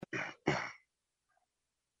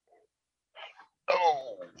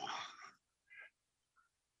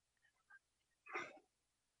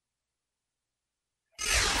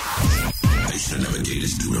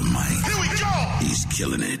mic. Here we go! He's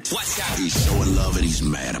killing it. Watch out. He's showing love and he's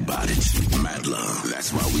mad about it. Mad love.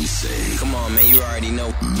 That's why we say, Come on, man, you already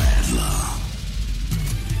know. mad love.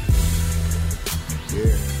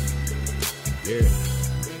 Yeah.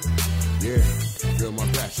 Feel my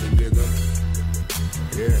passion, nigga.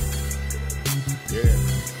 Yeah.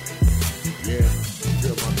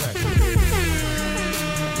 Feel my passion, nigga.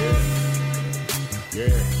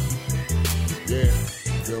 Yeah.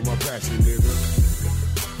 Feel my passion, nigga.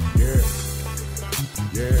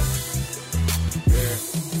 Yeah.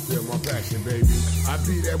 Feel my passion, baby. I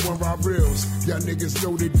be that one Rob Reels. Y'all niggas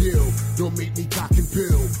know the deal. Don't make me cock and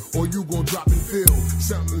pill, or you gon' drop and feel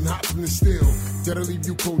something hot from the steel. That'll leave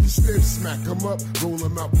you cold and stiff. Smack 'em up, roll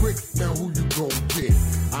 'em out quick. Now who you gon' get?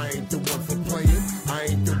 I ain't the one for playing. I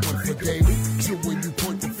ain't the one for gaming. So when you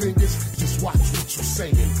point the fingers, just watch what you're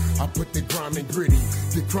saying. I put the grime and gritty,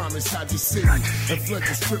 the crime inside your city, and flood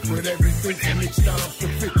the strip with everything from mixed down to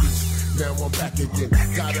 50s. Now I'm back again,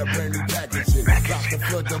 got a brand new packaging. About to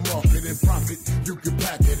flood the market and profit, you can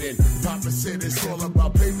pack it in. Papa said it's all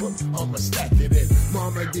about paper, I'ma stack it in.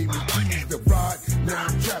 Mama gave me keys to ride, now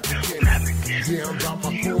I'm trafficking. Yeah, I'm about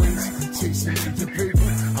my coins, chasing into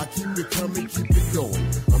paper. I keep it coming, keep it going.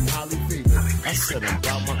 I'm highly favored. I said I'm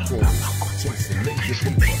about my coins, chasing major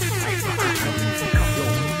paper. I keep it coming, keep it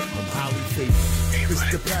going. I'm highly favored. It's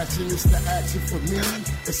the passion, it's the action for me.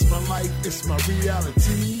 It's my life, it's my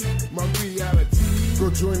reality. My reality. Go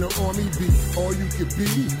join the army, be all you can be.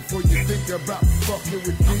 Before you think about fucking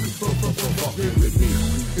with me, fucking with me.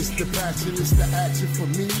 It's the passion, it's the action for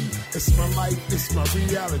me. It's my life, it's my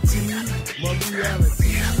reality. My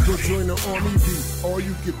reality. Go join the army, be all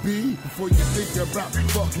you can be. Before you think about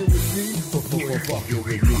fucking with me, fucking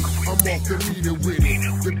with me. I'm off the meter with it.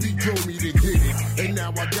 The beat told me to get it, and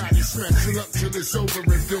now I got it. Smash it up till it's over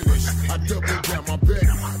and finished. I double down my bet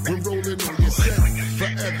when rolling on your set.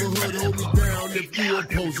 Forever hood, hold me down if you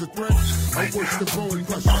oppose a threat. I wish the bone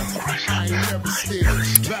crusher. I ain't never scared.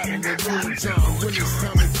 Battle the room time when it's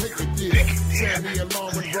time to take a dip. Sammy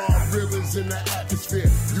along with Rob Rivers in the atmosphere.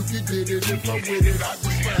 You can get it if I'm with it. I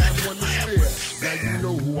just might have one to spare. Now you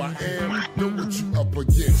know who I am, know what you up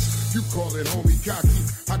against. You call it homie cocky,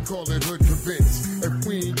 I call it hood convinced. If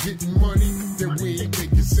we ain't getting money, then we ain't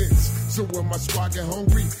making sense. So when my squad get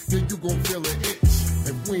hungry, then you gon' feel an itch.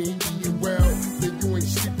 If we ain't eating well, then you ain't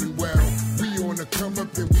sleeping well. We on the come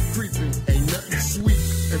up and we creeping, ain't nothing sweet.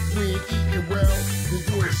 If we ain't eating well, then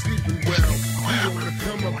you ain't sleeping well. We on the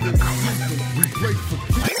come up and we creeping, we play for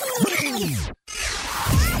keeps.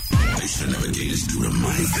 Mr. Navigators to the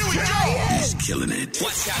mic. Here we go! He's killing it.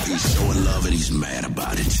 Watch out. He's showing love and he's mad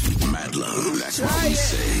about it. Mad love. That's why we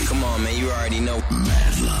say, Come on, man, you already know.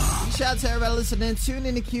 mad love. Shout out to everybody listening. Tune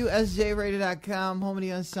in to QSJRadio.com, home of the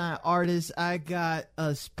unsigned artist. I got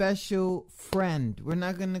a special friend. We're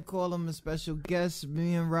not going to call him a special guest.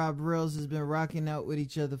 Me and Rob Reels has been rocking out with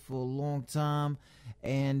each other for a long time.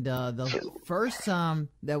 And the first time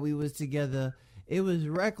that we was together, it was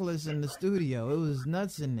reckless in the studio. It was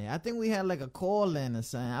nuts in there. I think we had like a call in or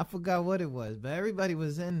something. I forgot what it was, but everybody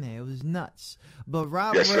was in there. It was nuts. But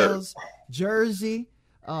Rob Reels, Jersey.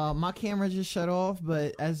 My camera just shut off,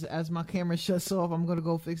 but as my camera shuts off, I'm gonna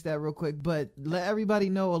go fix that real quick. But let everybody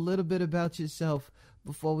know a little bit about yourself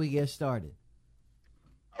before we get started.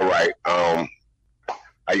 All right. How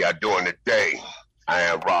y'all doing today? I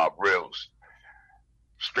am Rob Reels,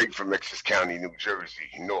 straight from Essex County, New Jersey,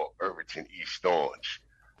 North Irvington, East Orange.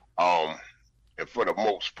 And for the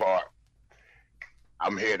most part,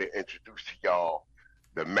 I'm here to introduce to y'all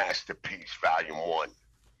the Masterpiece Volume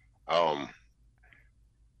 1.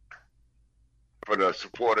 For the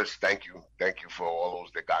supporters, thank you. Thank you for all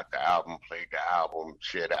those that got the album, played the album,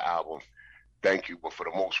 shared the album. Thank you. But for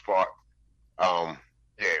the most part,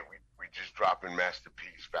 we just dropping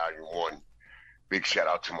Masterpiece Volume 1. Big shout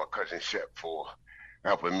out to my cousin Shep for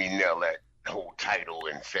helping me nail that whole title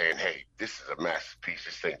and saying, hey, this is a masterpiece.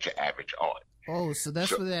 This ain't your average art. Oh, so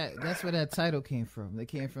that's where that title came from. It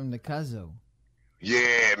came from the Cuzzo.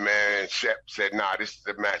 Yeah, man. Shep said, nah, this is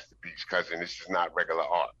a masterpiece, cousin. This is not regular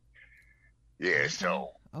art. Yeah, okay.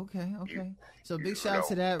 So okay. So big shout out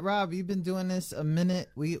to that, Rob. You've been doing this a minute.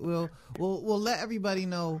 We'll let everybody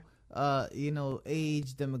know,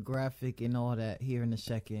 age, demographic, and all that here in a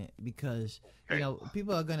second, because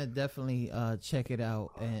people are gonna definitely check it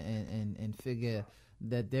out and figure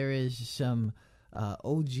that there is some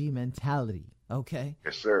OG mentality. Okay.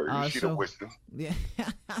 Yes, sir. You see the wisdom. Yeah,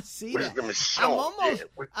 I see wisdom that. is shown.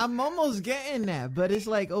 I'm almost getting that, but it's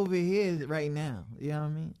like over here right now. You know what I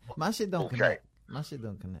mean? My shit don't connect.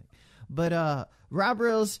 But Rob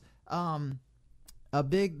Reels, a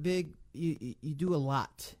big you do a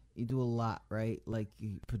lot. do a lot, right? Like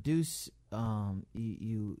you produce,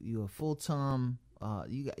 you a full time.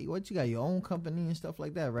 You got your own company and stuff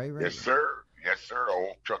like that, right? Yes, sir. Yes, sir.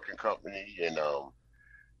 Own trucking company and own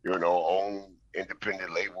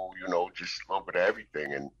independent label. Just a little bit of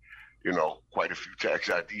everything, and quite a few tax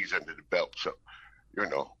IDs under the belt. So,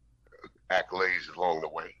 accolades along the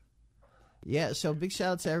way. Yeah, so big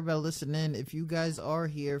shout out to everybody listening. If you guys are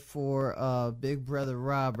here for Big Brother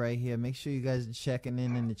Rob right here, make sure you guys are checking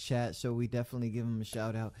in the chat, so we definitely give him a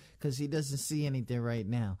shout out because he doesn't see anything right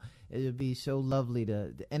now. It would be so lovely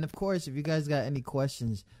to, and of course, if you guys got any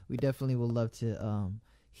questions, we definitely would love to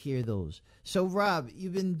hear those. So Rob,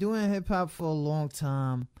 you've been doing hip hop for a long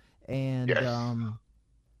time, and Yes.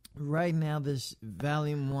 Right now this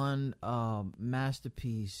Volume 1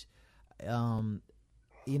 masterpiece,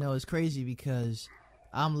 it's crazy because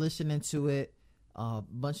I'm listening to it. A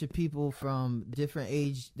bunch of people from different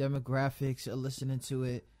age demographics are listening to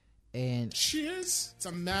it, and cheers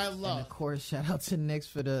to mad love. And of course, shout out to Nix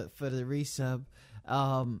for the resub.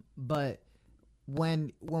 But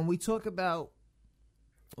when we talk about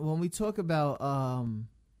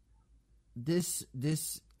this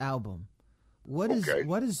album, what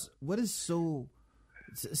is so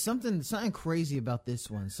something crazy about this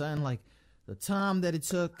one? Something like the time that it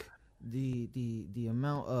took, the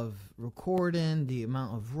amount of recording, the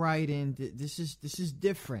amount of writing. This is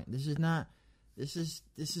different. This is not. This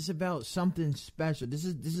is about something special. This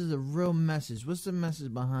is a real message. What's the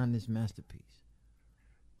message behind this masterpiece?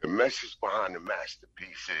 The message behind the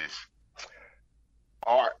masterpiece is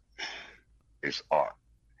art is art,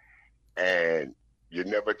 and you're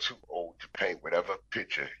never too old to paint whatever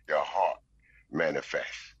picture your heart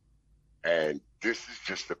manifests. And this is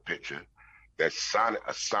just a picture. That's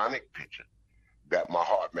a sonic picture that my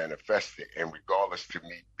heart manifested, and regardless to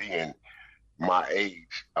me being my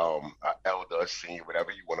age, elder, senior,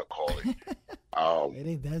 whatever you want to call it, it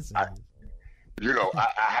ain't that serious. I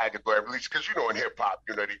had to go at least because in hip hop,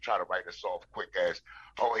 they try to write us off quick as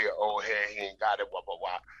old hair, he ain't got it, blah blah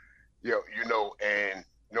blah, and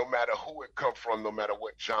no matter who it come from, no matter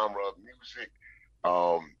what genre of music.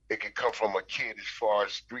 It can come from a kid as far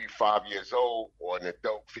as 3-5 years old or an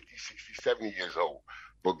adult 50, 60, 70 years old.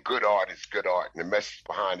 But good art is good art. And the message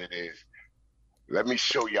behind it is, let me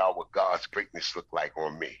show y'all what God's greatness look like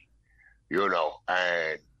on me.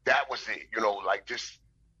 And that was it. Like just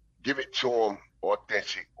give it to them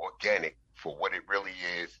authentic, organic for what it really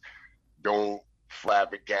is. Don't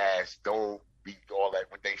flabbergast. Don't be all that,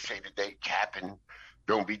 what they say today, capping.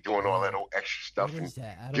 Don't be doing all that old extra stuff. What is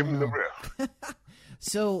that? I don't give them know. the real.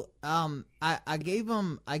 So, I gave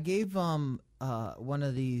him one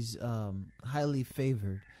of these Highly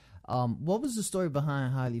Favored. What was the story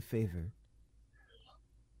behind Highly Favored?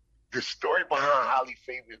 The story behind Highly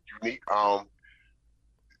Favored is unique.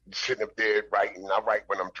 Sitting up there writing. I write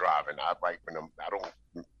when I'm driving. I write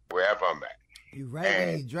wherever I'm at. You write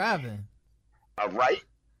when you're driving? I write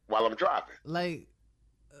while I'm driving. Like,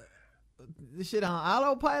 this shit on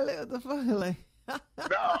autopilot? What the fuck? Like, no,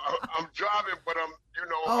 I'm driving, but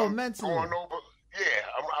I'm mentally going over. Yeah,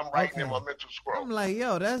 I'm writing in my mental scroll. I'm like,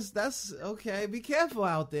 yo, that's okay. Be careful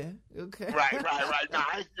out there. Okay. Right. Nah,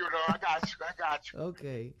 I got you.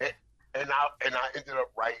 Okay. And I ended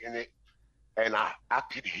up writing it, and I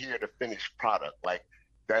could hear the finished product. Like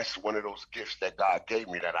that's one of those gifts that God gave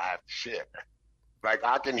me that I have to share. Like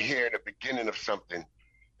I can hear the beginning of something,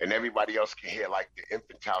 and everybody else can hear like the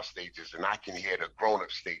infantile stages, and I can hear the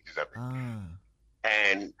grown-up stages of it.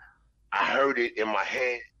 And I heard it in my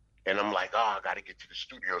head, and I'm like, I got to get to the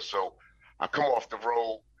studio. So I come off the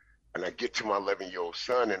road, and I get to my 11-year-old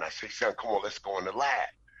son, and I say, son, come on, let's go in the lab.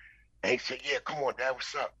 And he said, yeah, come on, Dad,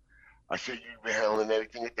 what's up? I said, you been handling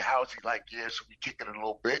everything at the house? He's like, yeah, so we kick it a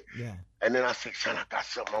little bit. Yeah. And then I said, son, I got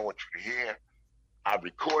something I want you to hear. I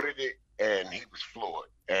recorded it, and he was floored.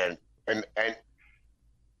 And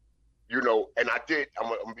I did, I'm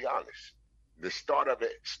gonna be honest. The start of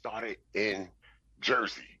it started in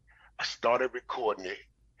Jersey. I started recording it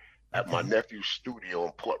at my nephew's studio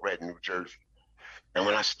in Port Redden, New Jersey. And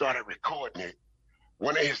when I started recording it,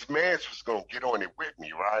 one of his mans was gonna get on it with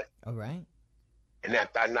me, right? All right. And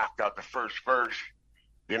after I knocked out the first verse,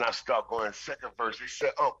 then I start going second verse. He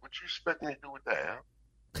said, what you expect me to do with that,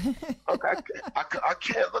 huh? I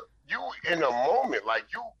can't look you in a moment like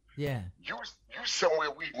you. Yeah. You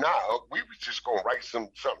somewhere we not. We was just gonna write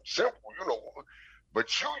something simple,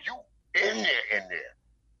 But you in there.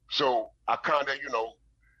 So I kind of,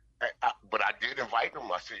 but I did invite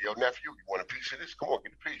him. I said, yo, nephew, you want a piece of this? Come on,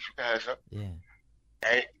 get a piece. You can have something.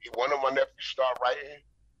 Yeah. And one of my nephews started writing,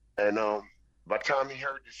 and by the time he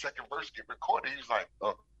heard the second verse get recorded, he was like,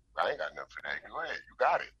 I ain't got nothing for that. Go ahead, you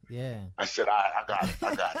got it. Yeah. I said, I got it.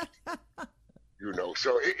 I got it. You know,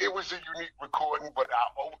 so it was a unique recording, but I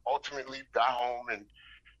ultimately got home and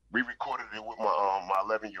we recorded it with my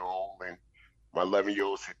 11-year-old, and my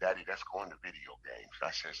 11-year-old said, "Daddy, let's go into video games."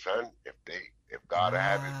 I said, "Son, if God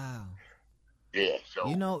have it, yeah." So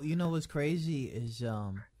you know what's crazy is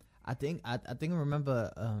I think I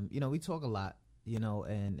remember we talk a lot,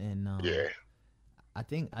 and yeah. I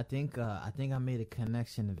think I made a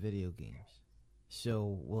connection to video games.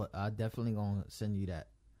 So I definitely gonna send you that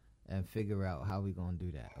and figure out how we gonna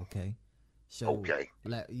do that. Okay. So okay.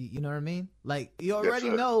 Like, you know what I mean? Like, you already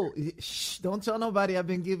Yes, know. Shh, don't tell nobody. I've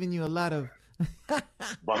been giving you a lot of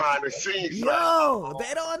behind the scenes. Yo,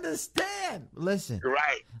 they don't understand. Listen.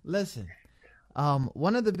 Right. Listen.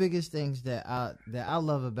 One of the biggest things that I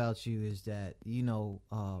love about you is that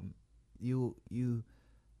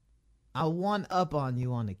I one up on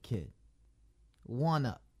you on a kid. One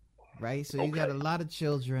up, right? So you got a lot of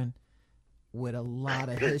children with a lot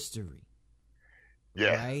of history.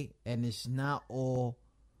 Yeah. Right? And it's not all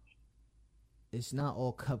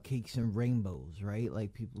cupcakes and rainbows, right?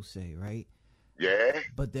 Like people say, right? Yeah.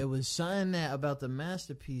 But there was something about the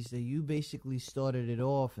masterpiece that you basically started it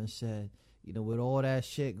off and said, with all that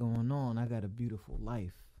shit going on, I got a beautiful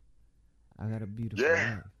life. I got a beautiful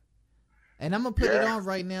life. And I'm going to put it on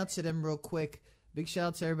right now to them real quick. Big shout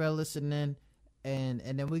out to everybody listening. And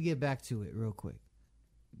then we get back to it real quick.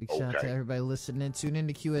 Big shout out to everybody listening. Tune in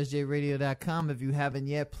to QSJRadio.com. If you haven't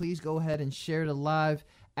yet, please go ahead and share the live.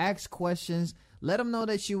 Ask questions. Let them know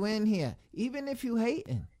that you in here. Even if you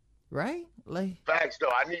hating. Right? Like facts, though.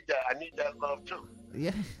 I need that love, too.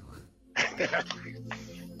 Yeah.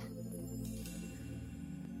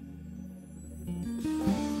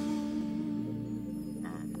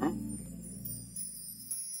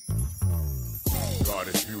 God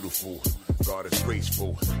is beautiful. God is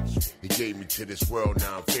graceful. He gave me to this world,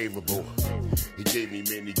 now I'm favorable. He gave me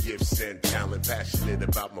many gifts and talent. Passionate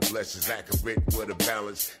about my blessings, accurate with a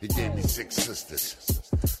balance. He gave me 6 sisters,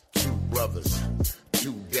 2 brothers,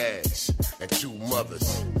 2 dads, and 2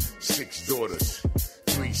 mothers, 6 daughters,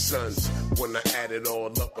 3 sons. When I add it all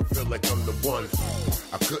up, I feel like I'm the one.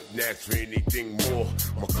 I couldn't ask for anything more.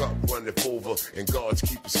 My cup runneth over, and God's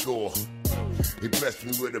keeping score. He blessed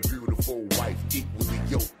me with a beautiful wife, equally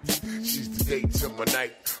yoked. She's the day to my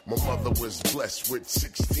night. My mother was blessed with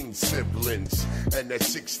 16 siblings, and that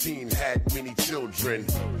 16 had many children.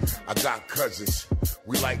 I got cousins,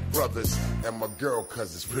 we like brothers, and my girl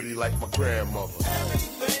cousins pretty like my grandmother.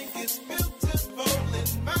 Everything is beautiful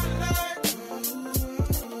in my life.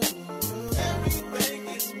 Everything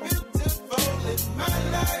is beautiful in my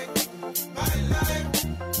life. My life.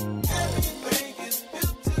 Everything is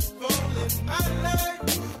beautiful in my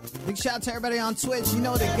life. Big shout out to everybody on Twitch. To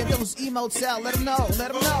get those emotes out. Let them know.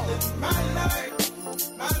 Let them know. My life.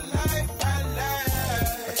 My life. My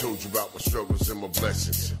life. I told you about my struggles and my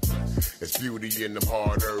blessings. It's beauty in them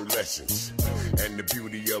hard-earned lessons. And the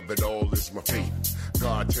beauty of it all is my faith.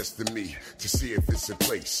 God tested me to see if it's in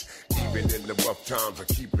place. Even in the rough times, I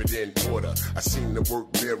keep it in order. I seen the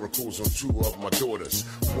work miracles on 2 of my daughters.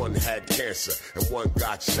 One had cancer and one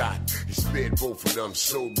got shot. He spared both of them,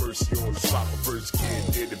 so mercy on the spot. My first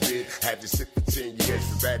kid did a bid, had to sit for 10 years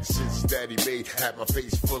for bad decisions that he made. Had my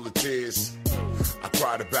face full of tears. I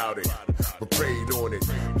cried about it, but prayed on it.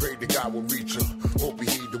 Prayed that God would reach him, hope he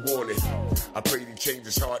heed the warning. I prayed he changed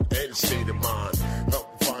his heart and state of mind. Help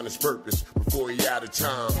him find his purpose before he out of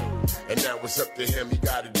time. And now it's up to him, he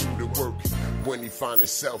gotta do the work. When he find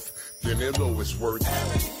himself, then it'll always work.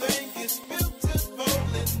 Everything is beautiful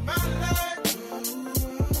in my life.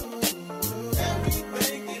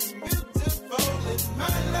 Everything is beautiful in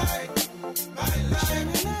my life. My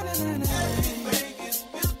life. Everything is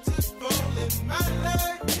beautiful in my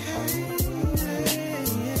life.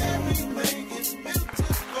 Everything is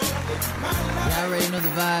beautiful in my life. Y'all already know the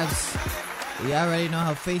vibes. Y'all already know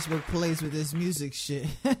how Facebook plays with this music shit.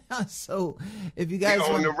 So if you guys we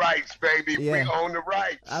own the rights, baby. Yeah. We own the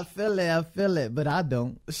rights. I feel it, but I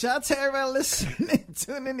don't. Shout out to everybody listening.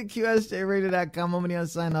 Tune in to QSJRadio.com. I'm the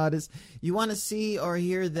unsigned artist. You want to see or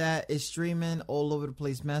hear that? It's streaming all over the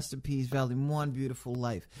place. Masterpiece, Volume 1, Beautiful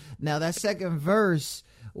Life. Now, that second verse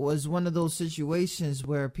was one of those situations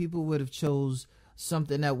where people would have chose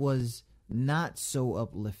something that was not so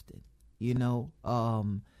uplifting,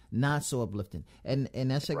 not so uplifting. And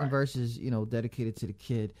that second verse is, dedicated to the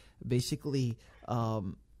kid. Basically,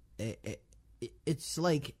 it's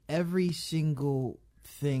like every single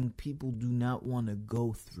thing people do not want to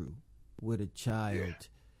go through with a child,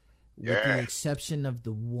 with the exception of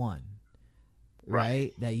the one,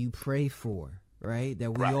 right? That you pray for, right?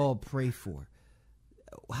 That we all pray for.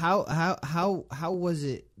 how was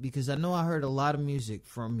it? Because I know I heard a lot of music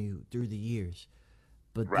from you through the years,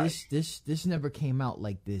 but Right. this never came out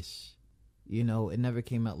like this. You know, it never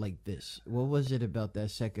came out like this. What was it about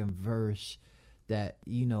that second verse that,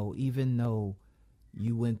 you know, even though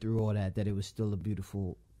you went through all that it was still a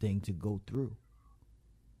beautiful thing to go through?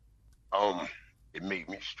 It made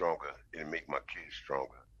me stronger. It made my kids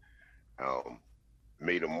stronger.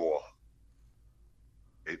 Made them more.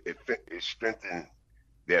 It strengthened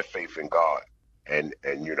their faith in God, and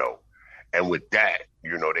you know, and with that,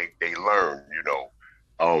 you know, they learn, you know,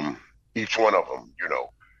 each one of them, you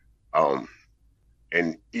know,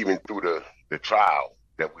 and even through the trial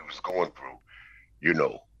that we was going through, you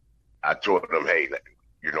know, I told them, hey,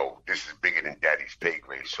 you know, this is bigger than Daddy's pay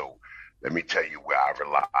grade, so let me tell you where I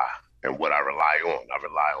rely and what I rely on. I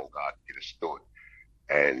rely on God to get us through it.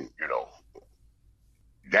 And, you know,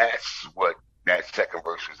 that's what that second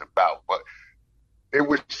verse was about. But it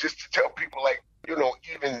was just to tell people, like, you know,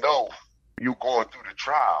 even though you're going through the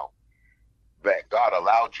trial that God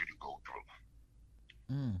allowed you to go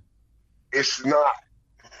through, it's not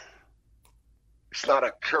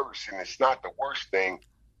a curse and it's not the worst thing.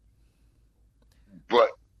 But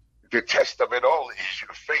the test of it all is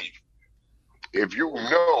your faith. If you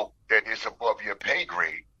know that it's above your pay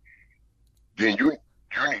grade, then you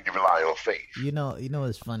need to rely on faith. You know,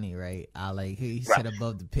 it's funny, right? He said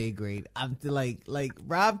above the pay grade. I'm like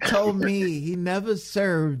Rob told me he never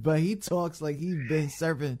served, but he talks like he's been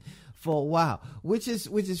serving for a while, which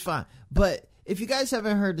is fine. But if you guys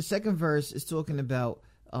haven't heard, the second verse is talking about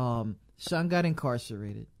Sean got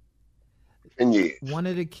incarcerated. And yeah, One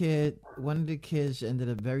of the kids ended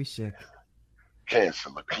up very sick. cancer,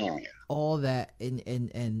 leukemia. All that,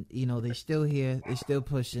 and you know, they still here, they still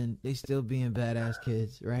pushing, they still being badass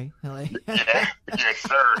kids, right? Like, Yes,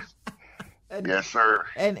 sir. Yes, sir.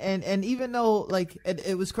 And even though, like,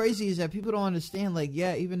 it was crazy is that people don't understand, like,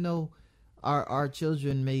 yeah, even though our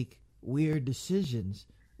children make weird decisions,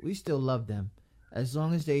 we still love them as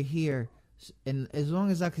long as they're here, and as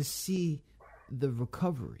long as I could see the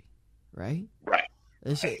recovery, right? Right.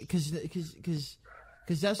 Because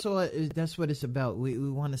that's what it's about. We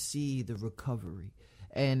want to see the recovery,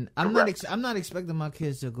 and I'm not expecting my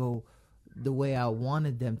kids to go the way I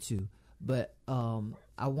wanted them to, but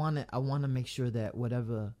I want to make sure that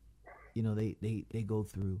whatever, you know, they go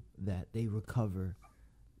through, that they recover,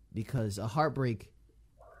 because a heartbreak,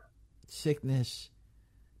 sickness,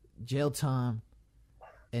 jail time,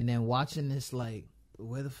 and then watching this, like,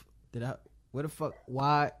 where the fuck,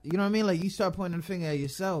 why, you know what I mean? Like, you start pointing the finger at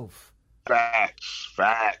yourself.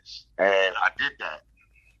 Facts. And I did that.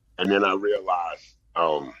 And then I realized,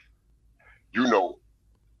 you know,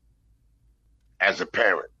 as a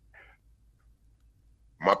parent,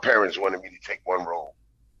 my parents wanted me to take one road,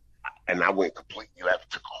 and I went completely left,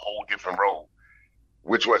 took a whole different road,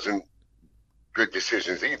 which wasn't good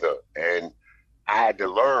decisions either. And I had to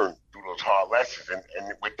learn through those hard lessons.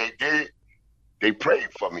 And what they did, they prayed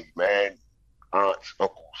for me, man. Aunts,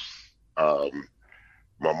 uncles,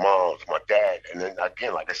 my moms, my dad. And then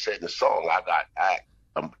again, like I said in the song, I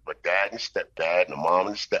got my dad and stepdad and a mom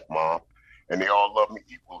and stepmom, and they all love me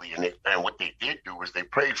equally. And what they did do is they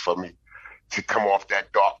prayed for me to come off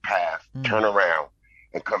that dark path, turn around,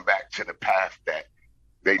 and come back to the path that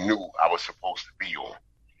they knew I was supposed to be on.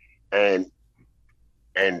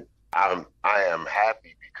 And I am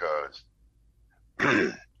happy because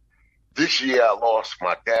this year I lost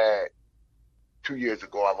my dad. 2 years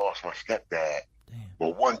ago I lost my stepdad. Damn.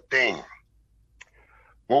 But one thing,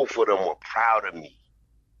 both of them were proud of me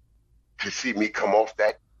to see me come off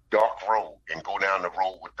that dark road and go down the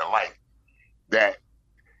road with the light. That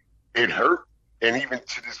it hurt, and even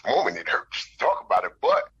to this moment it hurts to talk about it,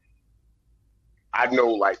 but I know,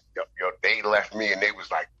 like, they left me and they was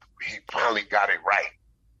like, he finally got it right.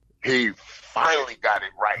 He finally got it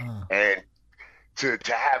right. And to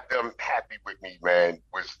have them happy with me, man,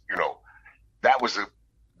 was, you know, that was a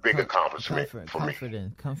big accomplishment for me.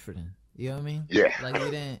 Comforting. You know what I mean? Yeah. Like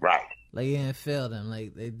you didn't, right. Like you didn't fail them.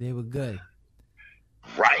 Like they were good.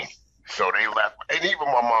 Right. So they left, and even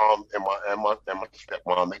my mom and my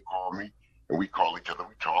stepmom, they call me and we call each other.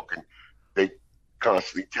 We talk, and they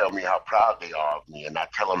constantly tell me how proud they are of me, and I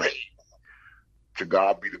tell them, hey, to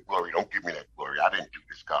God be the glory. Don't give me that glory. I didn't do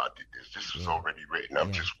this. God did this. This was already written.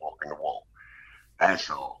 I'm just walking the walk.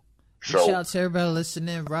 That's all. So, shout out to everybody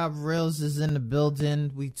listening. Rob Reels is in the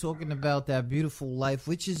building. We talking about That Beautiful Life,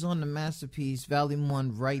 which is on the Masterpiece Volume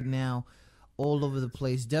 1 right now, all over the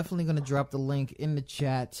place. Definitely going to drop the link in the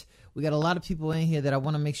chat. We got a lot of people in here that I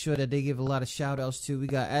want to make sure that they give a lot of shout outs to. We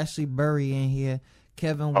got Ashley Burry in here,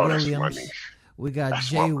 Kevin Williams. We got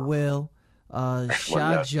Jay Will. Shaw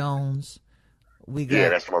nut. Jones. We got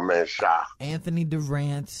that's my man Shaw. Anthony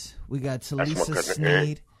Durant. We got my Talisa cousin Ed.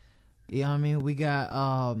 Sneed. You know what I mean? We got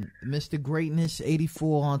Mr. Greatness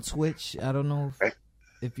 84 on Twitch. I don't know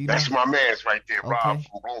if you know. That's my man's right there, Rob Okay.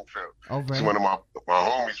 from Bloomfield. Oh, He's right. one of my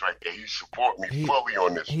homies right there. He support me fully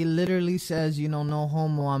on this. He literally says, no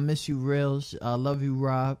homo. I miss you, Reels. I love you,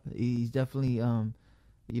 Rob. He's definitely,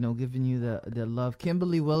 giving you the love.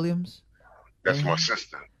 Kimberly Williams. That's my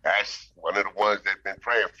sister. That's one of the ones that been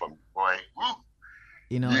praying for me, boy. Woo.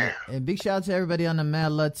 Yeah. And big shout out to everybody on the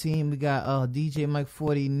Mad Love team. We got DJ Mike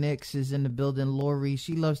 40 Nix is in the building. Lori,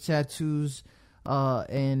 she loves tattoos.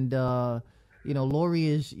 And Lori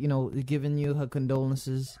is, giving you her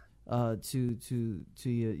condolences to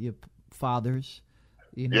your fathers.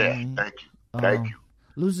 You know what I mean? Thank you. Thank you.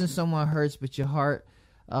 Losing someone hurts, but your heart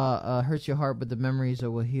hurts your heart, but the memories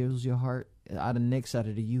are what heals your heart. Out of Nix, out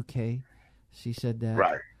of the UK. She said that.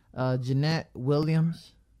 Right. Jeanette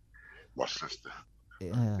Williams. My sister.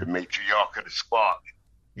 Yeah. The matriarch of the squad.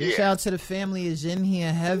 Shout out to the family is in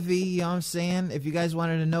here heavy, you know what I'm saying? If you guys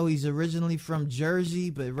wanted to know, he's originally from Jersey,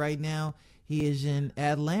 but right now he is in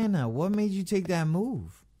Atlanta. What made you take that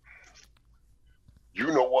move? You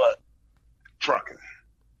know what? Trucking.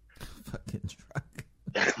 Fucking truck.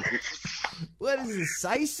 What is it,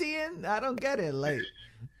 sightseeing? I don't get it. Like, You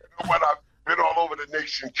know what? I've been all over the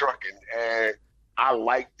nation trucking, and I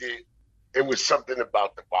liked it. It was something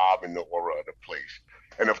about the vibe and the aura of the place.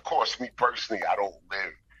 And of course, me personally, I don't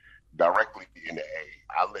live directly in the A.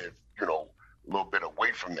 I live, a little bit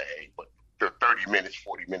away from the A, but they're 30 minutes,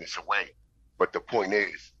 40 minutes away. But the point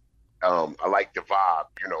is, I like the vibe,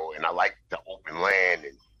 and I like the open land.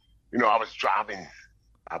 And, I was driving,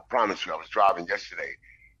 I promise you, I was driving yesterday,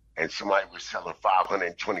 and somebody was selling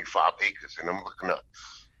 525 acres, and I'm looking up.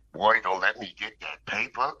 Boy, don't let me get that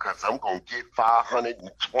paper, because I'm going to get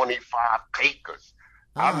 525 acres.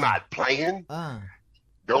 I'm not playing.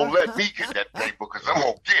 Don't let me get that paper, because I'm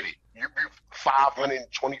going to get it. You be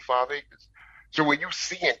 525 acres. So when you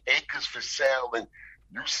seeing acres for sale and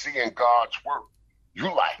you seeing God's work, you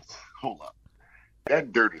like, hold up.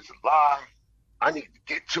 That dirt is a lie. I need to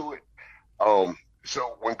get to it.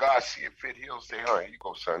 So when God see it fit, he'll say, all right, here you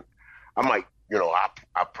go, son. I might,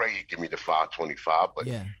 I pray he give me the 525, but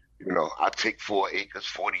yeah. I take 4 acres,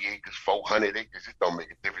 40 acres, 400 acres. It don't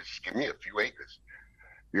make a difference. Just give me a few acres,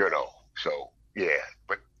 So, yeah,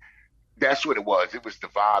 but that's what it was. It was the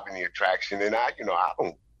vibe and the attraction. And I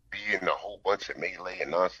don't be in a whole bunch of melee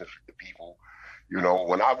and nonsense with the people.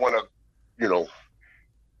 When I want to,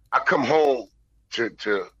 I come home to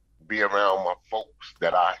be around my folks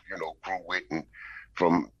that I, grew with and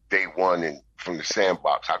from day one and from the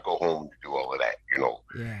sandbox. I go home to do all of that,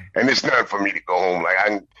 Yeah. And it's nothing for me to go home. Like I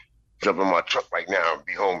can jump in my truck right now and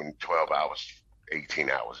be home in 12 hours, 18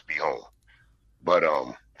 hours, be home. But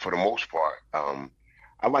for the most part,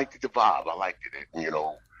 I liked the vibe. I liked it.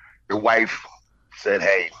 The wife said,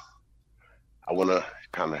 hey, I want to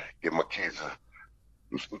kind of give my kids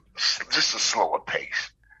just a slower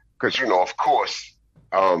pace. Because, of course,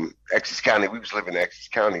 Essex County, we was living in Essex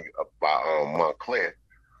County up by Montclair.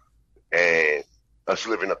 And us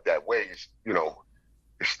living up that way is,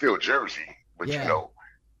 it's still Jersey. But, Yeah.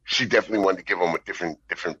 She definitely wanted to give them a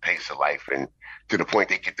different pace of life. And to the point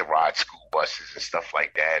they get to ride school buses and stuff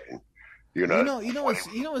like that. And,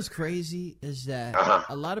 what's crazy is that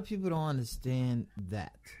a lot of people don't understand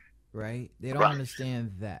that, right? They don't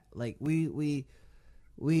understand that. Like we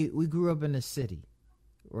grew up in the city,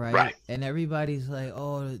 right? And everybody's like,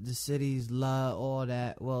 oh, the city's love all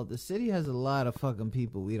that. Well, the city has a lot of fucking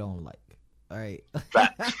people we don't like. All right.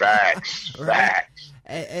 Facts. Right?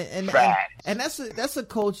 Facts. And that's a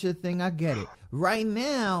culture thing. I get it. Right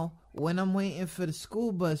now, when I'm waiting for the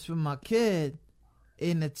school bus for my kid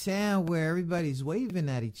in a town where everybody's waving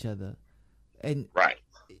at each other, and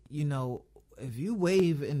if you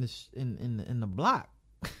wave in the block,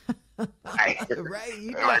 Right.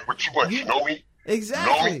 right? Like what you want? You know me?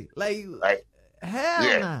 Exactly. Know me? Like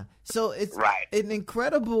hell nah. So it's Right. an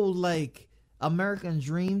incredible like American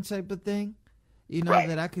dream type of thing.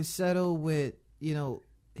 That I could settle with,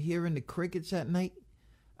 hearing the crickets at night.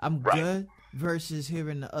 I'm good versus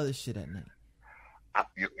hearing the other shit at night.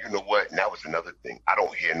 You know what? And that was another thing. I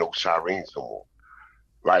don't hear no sirens no more.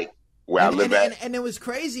 Like where I live at. And it was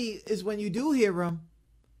crazy is when you do hear them.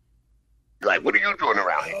 Like, what are you doing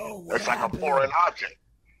around here? what It's like happened? a foreign object.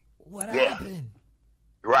 What Yeah. happened?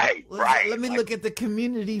 Right. Let me look at the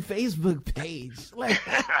community Facebook page. Like,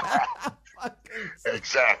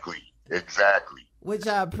 Exactly. Which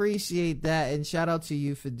I appreciate that, and shout out to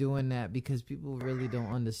you for doing that, because people really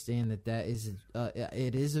don't understand that is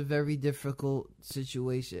it is a very difficult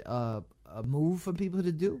situation, a move for people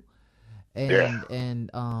to do,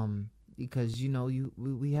 and because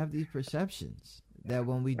we have these perceptions that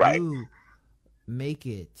when we do make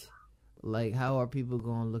it, like, how are people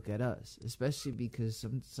going to look at us? Especially because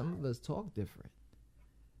some of us talk different,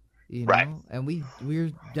 and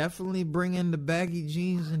we're definitely bringing the baggy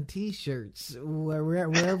jeans and t-shirts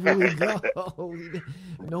wherever we go.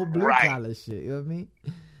 No blue collar shit. You know what I mean?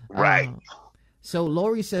 Right. So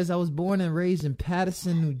Lori says, I was born and raised in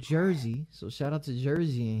Paterson, New Jersey. So shout out to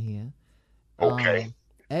Jersey in here. Okay.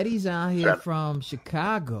 Eddie's out here from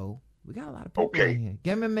Chicago. We got a lot of people in here.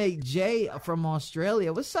 Gamer Mate Jay from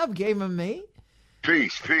Australia. What's up, Gamer Mate?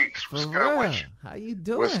 Peace. What's good with you? How you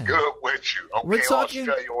doing? What's good with you? Okay, We're talking,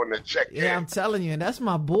 Australia on the check. Yeah, I'm telling you, and that's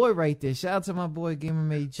my boy right there. Shout out to my boy Gamer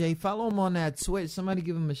Mate Jay. Follow him on that Twitch. Somebody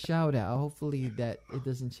give him a shout out. Hopefully that it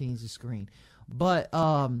doesn't change the screen. But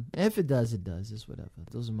if it does, it does. It's whatever.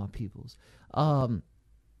 Those are my peoples.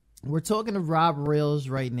 We're talking to Rob Reels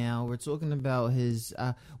right now. We're talking about his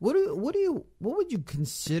what would you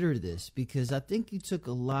consider this? Because I think you took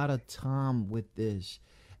a lot of time with this.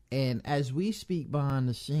 And as we speak behind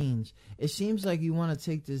the scenes, it seems like you want to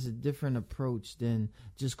take this a different approach than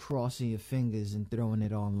just crossing your fingers and throwing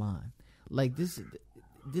it online. Like this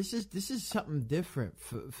is something different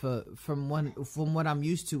from what I'm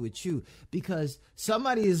used to with you, because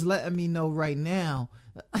somebody is letting me know right now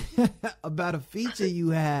about a feature you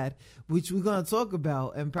had, which we're gonna talk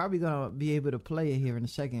about and probably gonna be able to play it here in a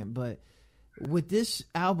second. But with this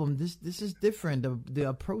album, this is different. The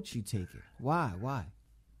approach you take it. Why?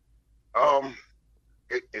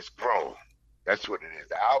 It's grown. That's what it is.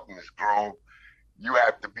 The album is grown. You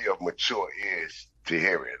have to be of mature ears to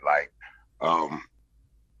hear it. Like,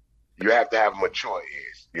 you have to have mature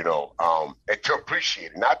ears, and to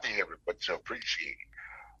appreciate it, not to hear it, but to appreciate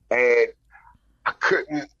it. And I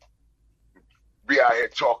couldn't be out here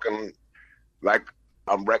talking like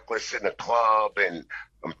I'm reckless in the club and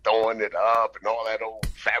I'm throwing it up and all that old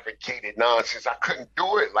fabricated nonsense. I couldn't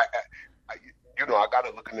do it. Like, I got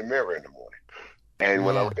to look in the mirror in the morning. And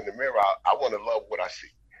when I look in the mirror, I want to love what I see.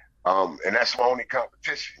 And that's my only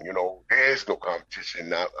competition. There is no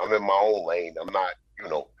competition. I'm in my own lane. I'm not,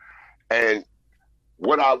 And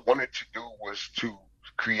what I wanted to do was to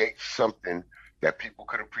create something that people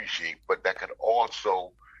could appreciate, but that could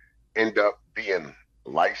also end up being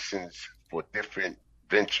licensed for different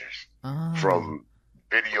ventures, from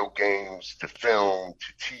video games to film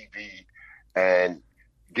to TV, and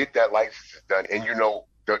get that license done. And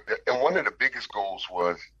and one of the biggest goals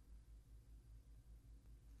with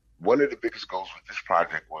this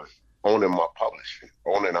project was owning my publishing,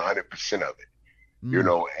 owning 100% of it.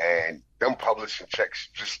 And them publishing checks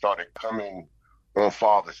just started coming on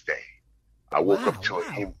Father's Day. I woke up to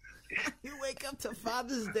it. You wake up to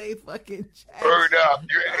Father's Day fucking checks. Word up.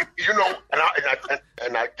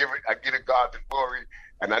 And I give it God the glory.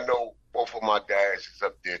 And I know both of my dads is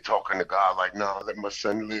up there talking to God like, no, let my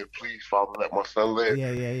son live. Please, Father, let my son live.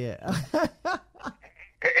 Yeah.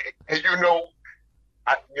 and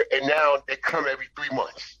and now they come every 3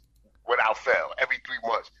 months without fail, every 3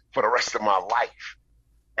 months for the rest of my life.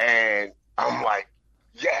 And I'm like,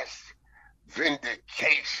 yes,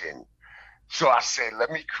 vindication. So I said,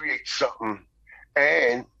 let me create something.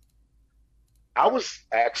 And I was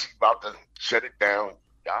actually about to shut it down.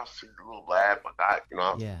 Y'all see a little laugh, but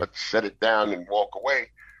but shut it down and walk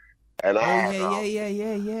away. And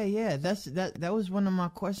yeah. That was one of my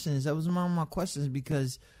questions. That was one of my questions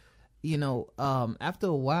because, after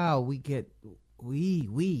a while we get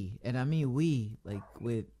and I mean we, like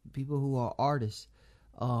with people who are artists,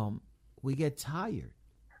 we get tired.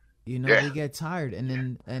 We get tired, and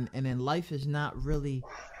then life is not really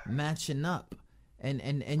matching up.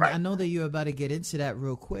 And right. I know that you're about to get into that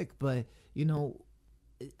real quick, but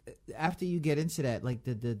after you get into that, like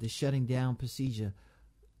the shutting down procedure,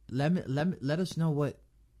 let us know what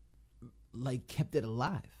like kept it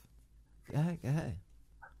alive. Go ahead.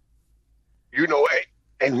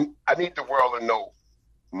 And I need the world to know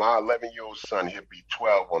my 11-year-old son, he'll be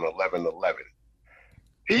 12 on 11/11.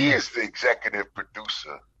 He is the executive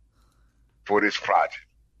producer for this project.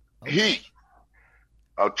 Okay. He,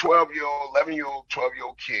 a 12-year-old, 11-year-old,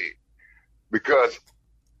 12-year-old kid, because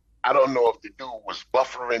I don't know if the dude was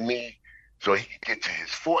buffering me so he could get to his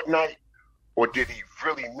Fortnite, or did he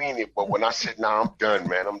really mean it? But when I said, nah, I'm done,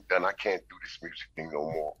 man, I'm done. I can't do this music thing no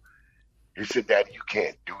more. He said, Daddy, you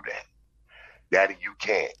can't do that. Daddy, you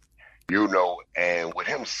can't. And with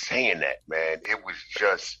him saying that, man, it was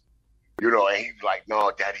just, and he was like,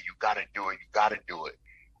 no, Daddy, you got to do it. You got to do it.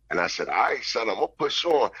 And I said, all right, son, I'm going to push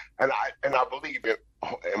on. And I believe it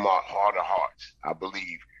in my heart of hearts. I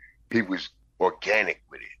believe he was organic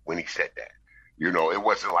with it when he said that. You know, it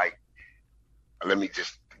wasn't like, let me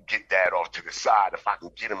just get that off to the side. If I can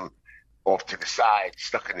get him off to the side,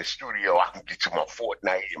 stuck in the studio, I can get to my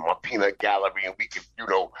Fortnite and my peanut gallery and we can, you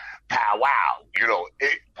know, powwow. You know,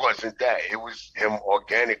 it wasn't that. It was him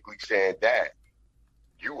organically saying, Dad,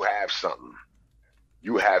 you have something.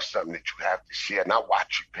 You have something that you have to share. And I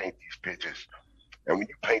watch you paint these pictures. And when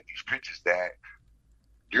you paint these pictures, Dad,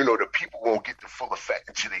 you know, the people won't get the full effect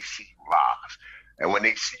until they see you live. And when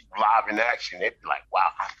they see you live in action, they be like,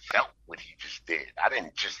 wow, I felt what he just did. I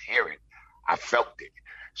didn't just hear it. I felt it.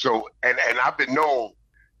 So, and I've been known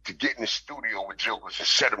to get in the studio with jokers and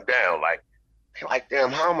shut them down. Like, they're like,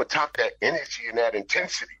 damn, how I'm going to top that energy and that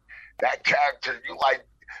intensity? That character,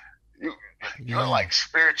 you're like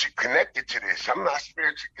spiritually connected to this. I'm not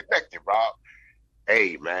spiritually connected, Rob.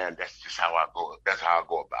 Hey, man, that's just how I go. That's how I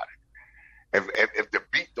go about it. If the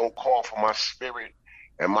beat don't call for my spirit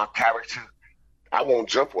and my character, I won't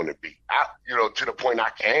jump on the beat. To the point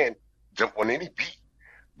I can jump on any beat,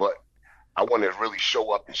 but I want to really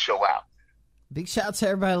show up and show out. Big shout out to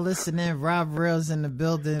everybody listening. Rob Reels in the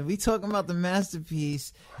building. We talking about the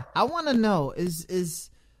masterpiece. I want to know is this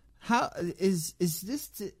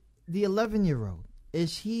the 11-year-old?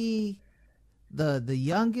 Is he the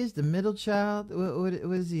youngest, the middle child? What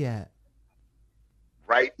is he at?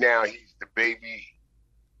 Right now, he's the baby.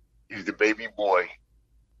 He's the baby boy,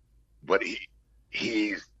 but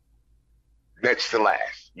he's next to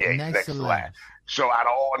last. Yeah, he's next to last. So out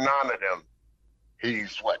of all 9 of them,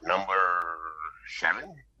 he's what, number 7?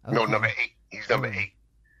 Okay. No, number 8. He's number 8.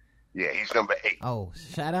 Yeah, he's number 8. Oh,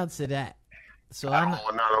 shout out to that. So out of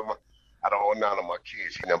all 9 of my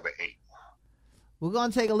kids, he's number 8. We're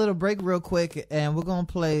going to take a little break real quick, and we're going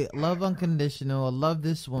to play Love Unconditional. I love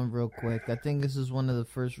this one real quick. I think this is one of the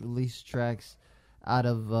first release tracks out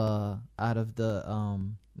of the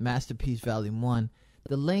Masterpiece Volume 1.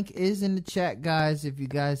 The link is in the chat, guys, if you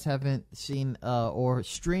guys haven't seen or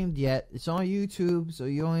streamed yet. It's on YouTube, so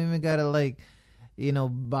you don't even got to, buy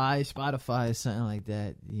Spotify or something like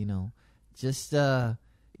that, Just,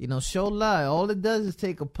 show love. All it does is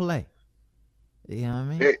take a play. You know what I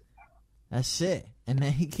mean? Yeah. That's it. And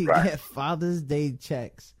then he can get Father's Day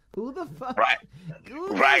checks. Who the fuck? Right.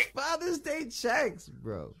 Who gets Father's Day checks,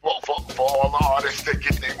 bro? For all the artists that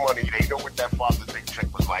get their money, they know what that Father's Day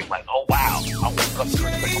check was like. Like, oh, wow, I woke up to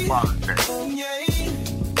a Father's Day.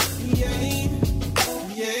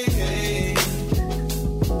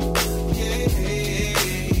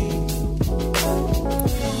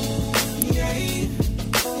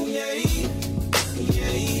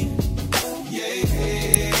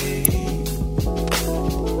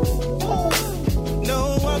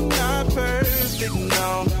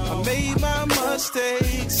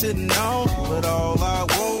 Mistakes and all, but all I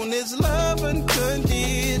want is love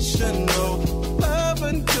unconditional. Love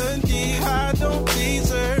unconditional. I don't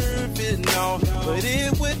deserve it, no, but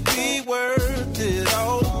it would be worth it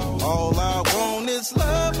all. All I want is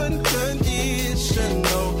love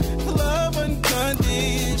unconditional. Love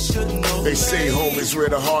unconditional. They say home is where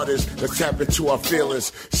the heart is. Let's tap into our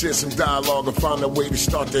feelings. Share some dialogue and find a way to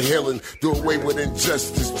start the healing. Do away with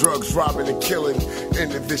injustice, drugs, robbing and killing.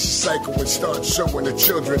 End the vicious cycle and start showing the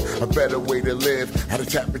children a better way to live. How to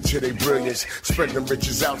tap into their brilliance. Spread the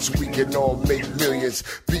riches out so we can all make millions.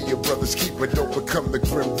 Be your brother's keeper, don't become the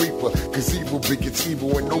grim reaper. Cause evil begets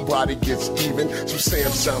evil and nobody gets even. So say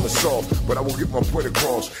I'm sounding soft, but I will get my point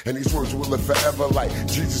across. And these words will live forever like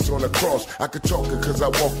Jesus on the cross. I could talk it cause I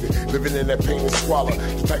walked it. Living in that pain and squalor.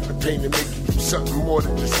 The type of pain that make you do something more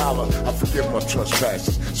than just holler. I forgive my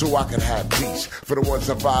trespasses so I can have peace. For the ones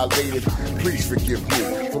I violated, please forgive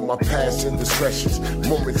me. For my past indiscretions,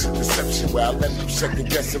 moments of deception where I let them second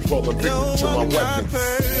guess and fall a victim to my weapons.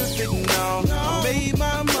 Perfect, no. I made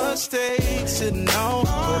my mistakes and no,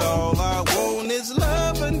 but all I want is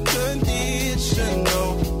love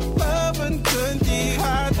unconditional. Love unconditional.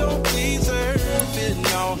 I don't deserve it,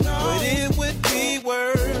 no, but it would be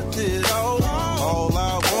worth it all. All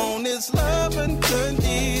I want is love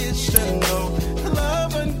unconditional.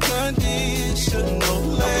 Love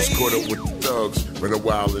unconditional. I was caught up with the thugs, running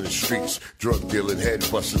wild in the streets, drug dealing, head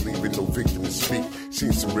busting, leaving no victim to speak.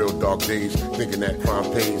 Seen some real dark days, thinking that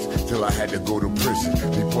crime pays, till I had to go to prison,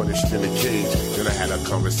 be punished in a cage. Then I had a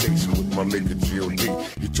conversation with my maker, G.O.D.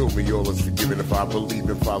 He told me all is forgiven if I believe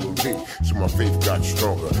and follow me. So my faith got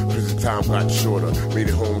stronger, prison time got shorter. Made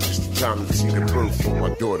it home just in time to see the birth of my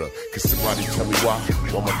daughter. Can somebody tell me why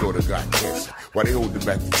my daughter got cancer? Why they holding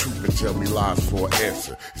back the truth and tell me lies for an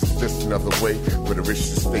answer? Is it just another way for the rich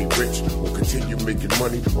to stay rich or continue making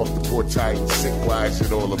money off the poor, tired, and sick? Why is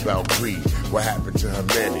it all about greed? What happened to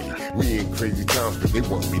humanity? We in crazy times, but they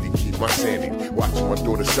want me to keep my sanity. Watching my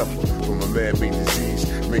daughter suffer from a man-made disease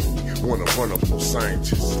make me wanna run up on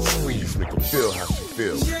scientists and squeeze, make them feel how she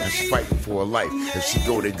feels. And she's fighting for her life. If she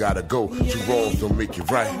go, they gotta go. Two wrongs don't make it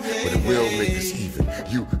right, but it will make us even.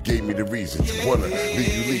 You gave me the reason to wanna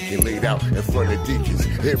leave you leaking, laid out in front of deacons,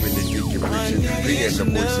 hearing the deacon preaching, being the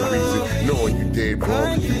voice of reason, knowing you did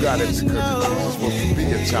wrong. You got it because Jesus supposed to be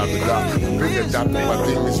a child of God. Been adopted by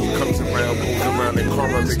demons. Who comes around, goes around, and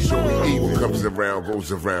karma makes sure we eat. Who comes around,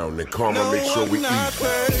 goes around, and karma makes sure we eat.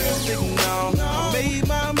 Perfect, no. I made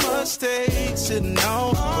my mistakes, and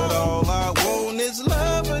no, but all I want is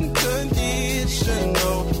love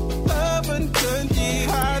unconditional. Love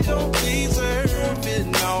unconditional. I don't deserve it,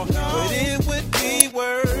 no, but it would be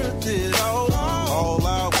worth it all. All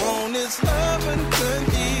I want is love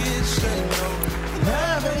unconditional.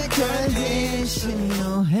 Love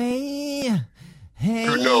unconditional. Hey, hey,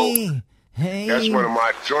 You know, hey. That's one of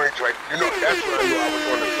my joints, right? You know, that's when I knew I was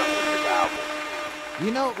on to something with this album.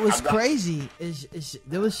 You know, what's crazy is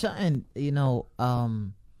there was something, you know,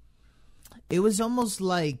 it was almost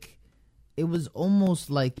like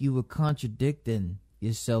you were contradicting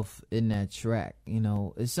yourself in that track. You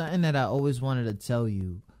know, it's something that I always wanted to tell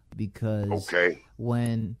you because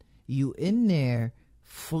when you in there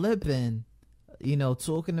flipping, you know,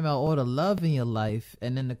 talking about all the love in your life,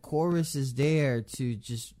 and then the chorus is there to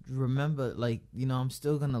just remember, like, you know, I'm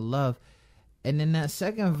still gonna love, and then that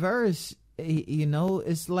second verse, you know,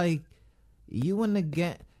 it's like you want to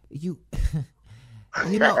get you.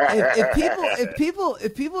 You know,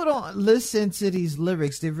 if people don't listen to these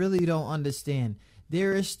lyrics, they really don't understand.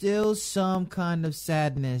 There is still some kind of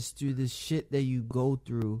sadness through the shit that you go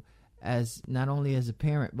through, as not only as a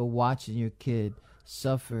parent, but watching your kid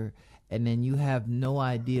suffer, and then you have no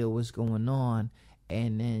idea what's going on,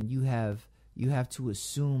 and then you have to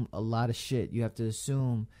assume a lot of shit. You have to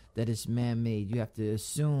assume that it's man-made. You have to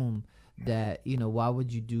assume that, you know, why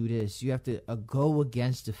would you do this? You have to go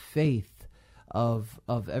against the faith of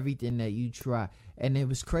everything that you try. And it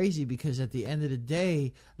was crazy because at the end of the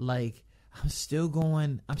day, like, I'm still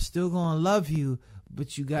going to love you,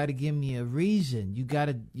 but you got to give me a reason. You got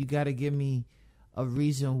to give me a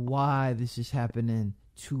reason why this is happening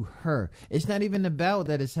to her. It's not even about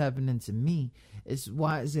that it's happening to me. It's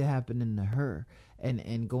why is it happening to her?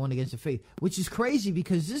 And going against the faith, which is crazy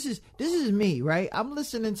because this is me, right? I'm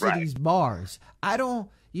listening to these bars. I don't,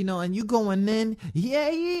 you know, and you going in, yeah,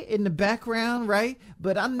 in the background, right?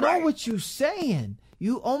 But I know what you're saying.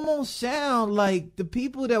 You almost sound like the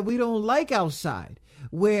people that we don't like outside,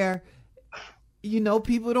 where, you know,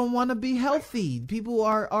 people don't want to be healthy. People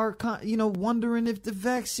are, you know, wondering if the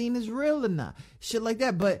vaccine is real or not. Shit like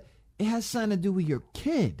that. But it has something to do with your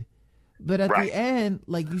kid. But at the end,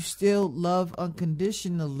 like, you still love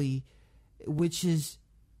unconditionally, which is,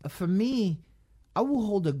 for me, I will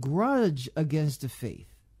hold a grudge against the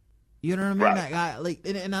faith. You know what I mean?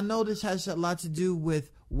 And I know this has a lot to do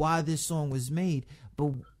with why this song was made,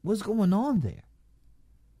 but what's going on there?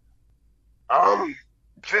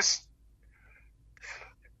 Just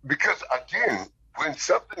because, again, when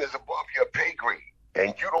something is above your pay grade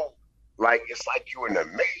and you don't, like, it's like you're in a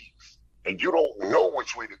maze and you don't know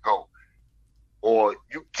which way to go, or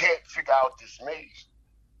you can't figure out this maze,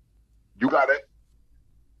 you gotta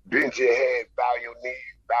bend your head, bow your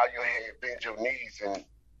head, bend your knees, and,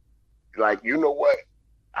 like, you know what?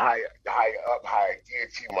 Higher up, higher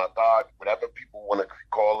deity, my God, whatever people want to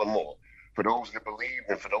call them, or for those that believe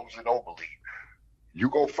and for those that don't believe, you're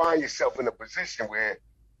going to find yourself in a position where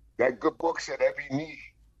that good book said every knee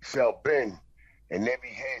shall bend and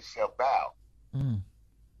every head shall bow.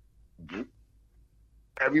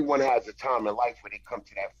 Everyone has a time in life where they come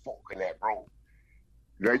to that fork in that road.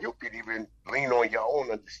 Now, you could even lean on your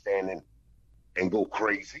own understanding and go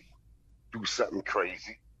crazy, do something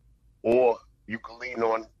crazy, or you can lean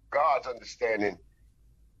on God's understanding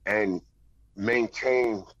and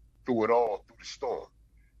maintain through it all, through the storm.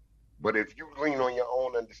 But if you lean on your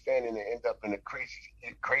own understanding and end up in a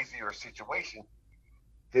crazier situation,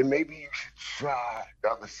 then maybe you should try the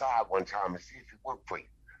other side one time and see if it worked for you.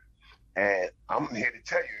 And I'm here to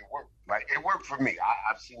tell you it worked. Like, it worked for me.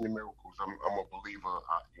 I've seen the miracles. I'm a believer,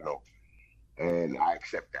 you know, and I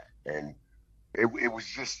accept that. And it was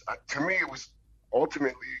just, to me, it was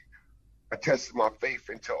ultimately a test of my faith,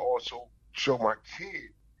 and to also show my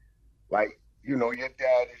kid, like, you know, your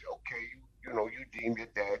dad is okay. You know, you deem your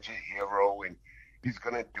dad your hero, and he's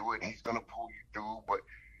gonna do it. He's gonna pull you through. But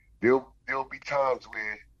there'll be times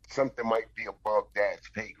where something might be above dad's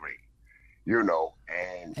pay grade, you know,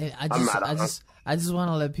 and I I'm just, not I just want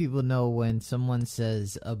to let people know when someone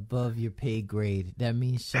says above your pay grade, that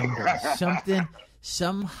means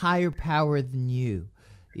some higher power than you.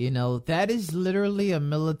 You know, that is literally a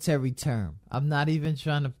military term. I'm not even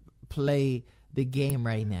trying to play the game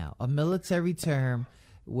right now. A military term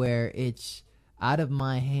where it's out of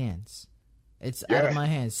my hands. It's out of my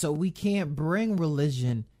hands. So we can't bring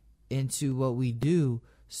religion into what we do.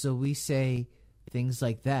 So we say things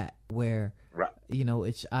like that where, you know,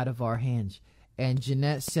 it's out of our hands. And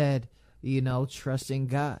Jeanette said, you know, trusting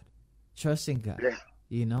God. Yeah.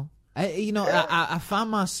 You know, I find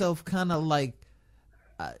myself kind of like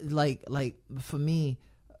for me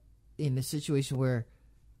in the situation where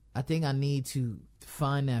I think I need to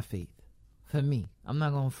find that faith for me. I'm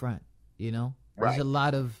not going to front, you know, there's a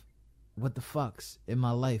lot of what the fucks in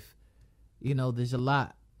my life. You know, there's a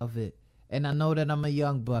lot of it. And I know that I'm a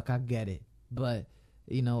young buck. I get it. But,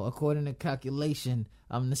 you know, according to calculation,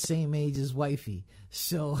 I'm the same age as wifey.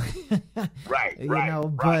 So,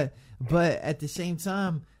 but at the same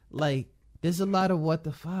time, like, there's a lot of what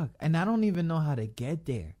the fuck. And I don't even know how to get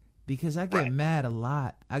there because I get mad a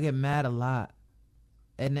lot.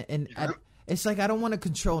 And it's like I don't want to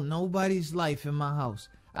control nobody's life in my house.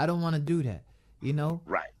 I don't want to do that, you know?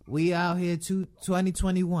 Right. We out here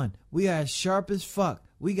 2021. We are as sharp as fuck.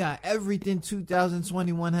 We got everything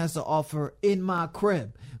 2021 has to offer in my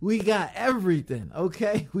crib. We got everything,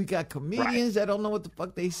 okay? We got comedians that don't know what the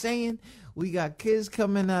fuck they saying. We got kids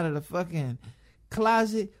coming out of the fucking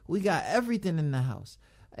closet. We got everything in the house.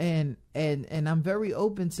 And I'm very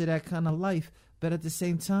open to that kind of life, but at the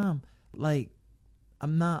same time, like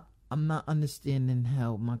I'm not understanding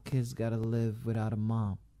how my kids got to live without a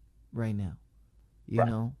mom right now. You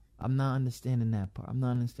know? I'm not understanding that part. I'm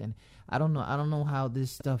not understanding. I don't know how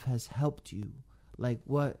this stuff has helped you. Like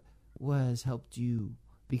what has helped you?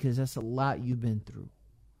 Because that's a lot you've been through.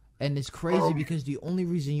 And it's crazy because the only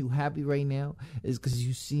reason you happy right now is because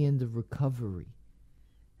you seeing the recovery.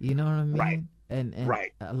 You know what I mean? Right. And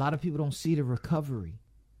a lot of people don't see the recovery.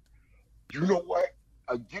 You know what?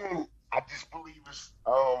 Again, I just believe it's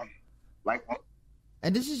like.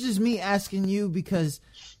 And this is just me asking you because.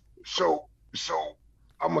 So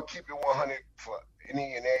I'm gonna keep it 100 for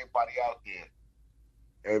any and everybody out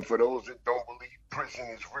there, and for those that don't believe prison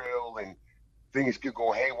is real and things could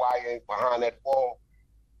go haywire behind that wall.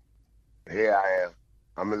 Here I am.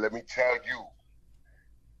 I'm gonna let me tell you.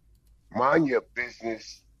 Mind your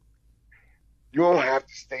business. You don't have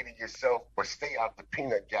to stay to yourself, but stay out the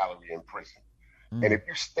peanut gallery in prison. And if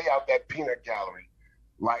you stay out that peanut gallery,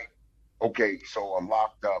 like, okay, so I'm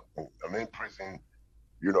locked up, I'm in prison,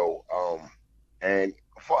 you know, and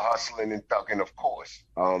for hustling and thugging, of course.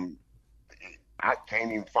 I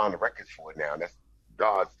can't even find the records for it now. That's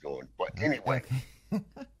God's doing. But anyway,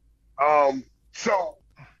 so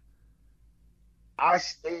I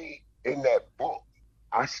stayed in that book.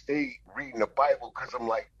 I stayed reading the Bible because I'm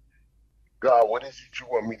like, God, what is it you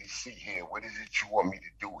want me to see here? What is it you want me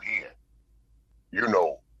to do here? You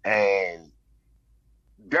know, and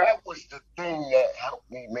that was the thing that helped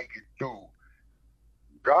me make it through.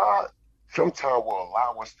 God sometimes will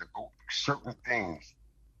allow us to go through certain things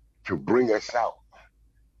to bring us out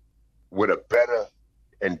with a better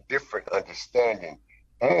and different understanding.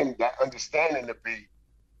 And that understanding to be,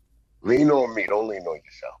 lean on me, don't lean on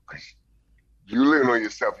yourself. Because you lean on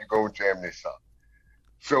yourself, you're going to jam this up.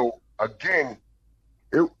 So again,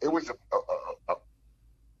 it was a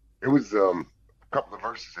couple of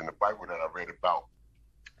verses in the Bible that I read about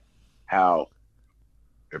how,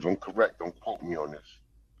 if I'm correct, don't quote me on this,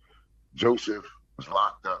 Joseph was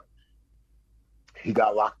locked up. He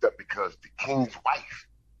got locked up because the king's wife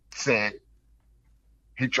said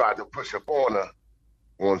he tried to push up on her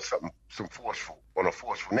on a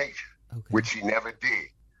forceful nature, which he never did,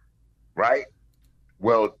 right?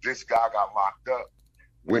 Well, this guy got locked up.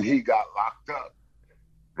 When he got locked up,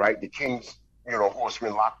 right, the king's,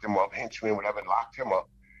 horsemen locked him up, henchmen, whatever, locked him up.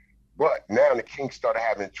 But now the king started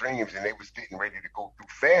having dreams and they was getting ready to go through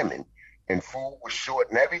famine and food was short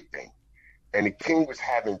and everything. And the king was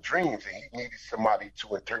having dreams and he needed somebody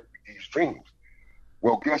to interpret these dreams.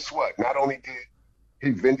 Well, guess what? Not only did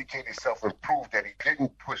he vindicate himself and prove that he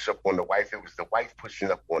didn't push up on the wife, it was the wife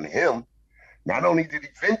pushing up on him. Not only did he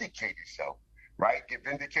vindicate himself, right, get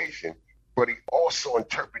vindication, but he also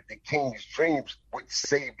interpreted the king's dreams, which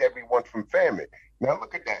saved everyone from famine. Now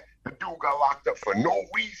look at that. The dude got locked up for no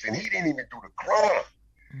reason. He didn't even do the crime.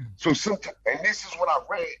 So sometimes, and this is what I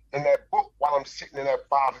read in that book while I'm sitting in that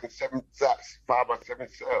 5 by 7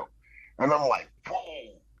 cell. And I'm like,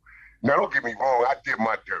 whoa. Now don't get me wrong, I did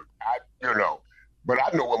my dirt. But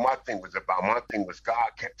I know what my thing was about. My thing was God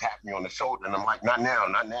kept tapping me on the shoulder, and I'm like, not now,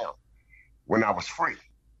 not now. When I was free.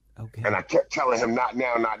 Okay. And I kept telling him, not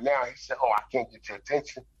now, not now. He said, oh, I can't get your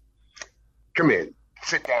attention. Come here,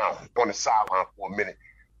 sit down on the sideline for a minute.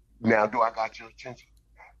 Now, do I got your attention?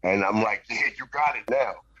 And I'm like, yeah, you got it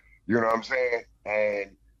now. You know what I'm saying?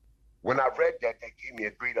 And when I read that, that gave me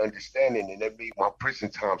a great understanding, and it made my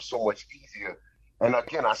prison time so much easier. And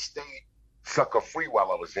again, I stayed sucker free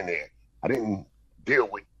while I was in there. I didn't deal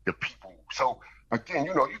with the people. So again,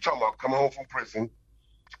 you know, you talking about coming home from prison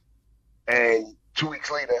and 2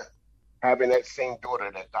 weeks later having that same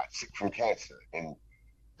daughter that got sick from cancer, and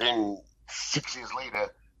then 6 years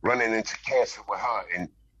later running into cancer with her. And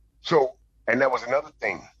so, and that was another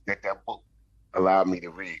thing that book allowed me to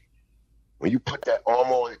read. When you put that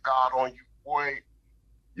armor of God on you, boy,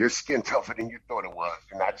 your skin tougher than you thought it was.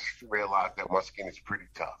 And I just realized that my skin is pretty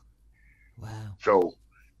tough. Wow. So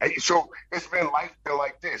it's been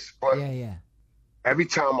like this. But yeah. Every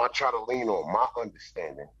time I try to lean on my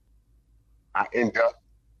understanding, I end up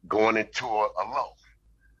going into a low.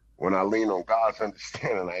 When I lean on God's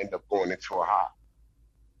understanding, I end up going into a high.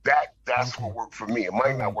 That's what worked for me. It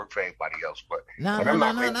might not work for everybody else, but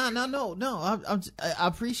no. I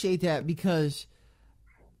appreciate that, because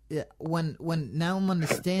when now I'm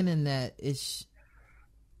understanding that it's.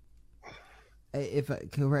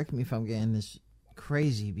 Correct me if I'm getting this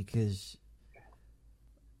crazy, because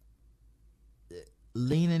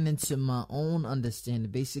leaning into my own understanding,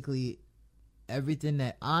 basically everything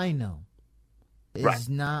that I know is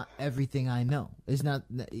not everything I know. It's not,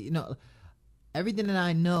 everything that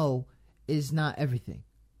I know is not everything.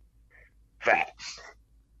 Facts.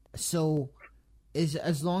 So,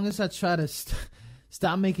 as long as I try to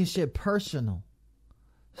stop making shit personal,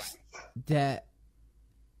 that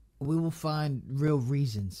we will find real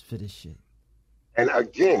reasons for this shit. And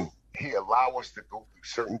again, he allow us to go through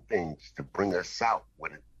certain things to bring us out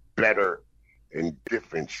with a better and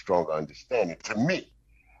different, stronger understanding to me.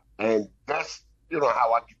 And that's,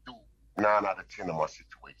 how I get through 9 out of 10 of my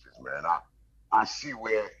situations, man. I see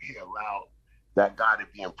where he allowed that guy to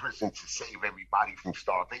be in prison to save everybody from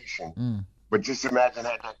starvation. But just imagine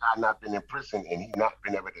had that guy not been in prison and he not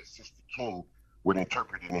been able to assist the king with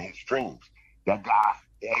interpreting his dreams. That guy,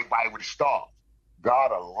 everybody would have starved.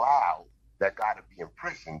 God allowed that guy to be in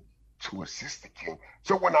prison to assist the king.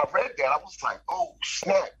 So when I read that, I was like, oh,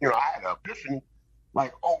 snap. I had an epiphany.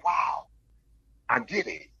 Like, oh, wow, I get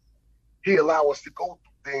it. He allowed us to go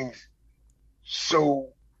through things.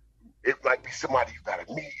 So it might be somebody you got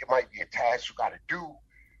to meet. It might be a task you got to do.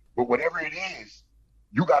 But whatever it is,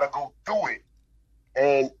 you got to go through it.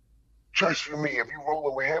 And trust you me, if you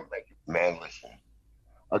rolling with him, man, listen.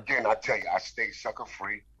 Again, I tell you, I stayed sucker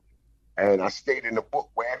free. And I stayed in the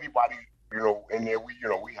book where everybody, in there, we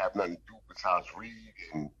have nothing to do besides read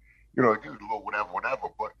and, do a little whatever.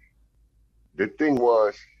 But the thing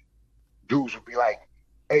was, dudes would be like,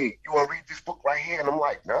 hey, you want to read this book right here? And I'm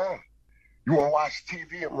like, nah. You want to watch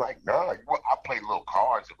TV? I'm like, nah. I play little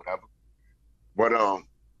cards or whatever. But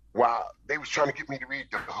while they was trying to get me to read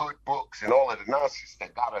the hood books and all of the nonsense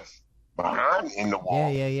that got us behind in the wall.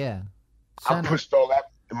 Yeah. I pushed all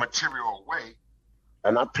that material away,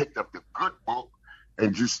 and I picked up the good book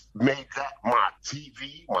and just made that my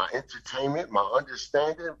TV, my entertainment, my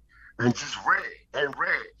understanding, and just read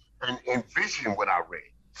and envisioned what I read.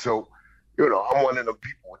 So, I'm one of the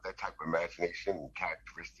people with that type of imagination and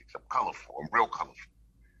characteristics. I'm colorful. I'm real colorful.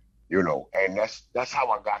 And that's how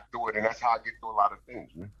I got through it, and that's how I get through a lot of things,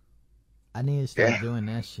 man. I need to start doing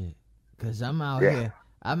that shit, because I'm out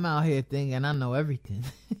here thinking I know everything.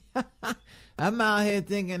 I'm out here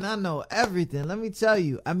thinking I know everything. Let me tell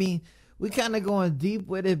you. I mean, we kind of going deep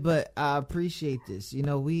with it, but I appreciate this.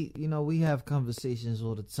 We have conversations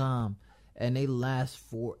all the time, and they last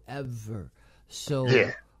forever. So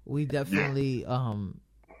we definitely,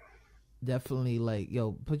 like,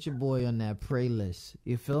 yo, put your boy on that pray list.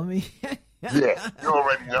 You feel me? Yeah, you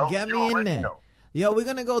already know. Get me in there. Yo, we're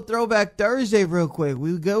gonna go Throwback Thursday real quick.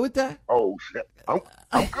 We good with that? Oh shit, I'm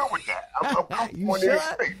good with that. I'm comfortable. You sure?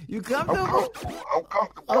 You comfortable? I'm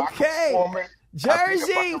comfortable. Okay.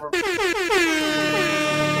 Jersey.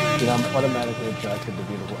 I'm automatically attracted to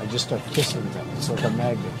beautiful. I just start kissing them. It's like a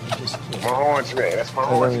magnet. My orange man. That's my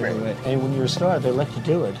orange man. And when you're a star, they let you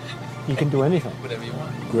do it. You can do anything. Whatever you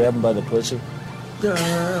want. Grab them by the pussy. You can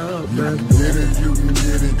get it, you can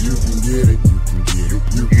get it, you can get it,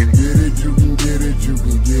 you can get it, you can get it, you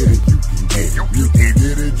can get it, you can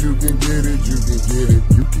get it, you can get it, you can get it,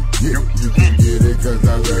 you can get it, you can get it, cause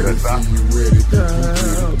I let her see you with it.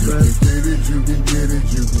 You can get it, you can get it,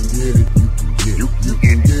 you can get it, you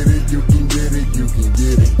can get it, you can get it, you can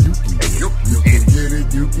get it, you can get it, you can get it.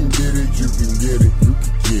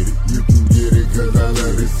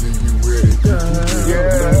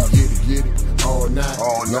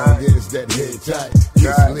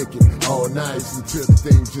 lick it all nice until the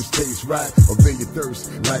thing just tastes right. Obey your thirst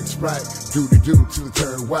like Sprite. Do till it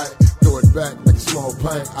turn white. Throw it back like a small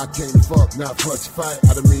pint. I came to fuck, not fuss fight.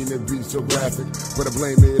 I don't mean to be so graphic, but I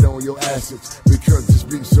blame it on your assets because this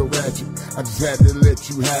beat so ratchet. I just had to let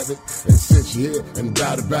you have it. And since you're here and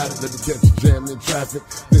doubt about it, let me catch you jamming in traffic.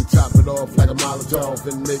 Then top it off like a Molotov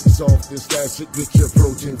and make it soft and stash it. Get your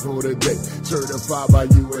protein for the day. Certified by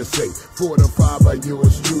USA, fortified by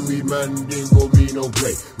yours truly. Mandingo me no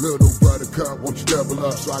play. Little buttercup, won't you double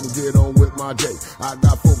up so I can get on with my day? I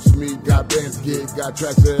got folks with me, got bands to get, got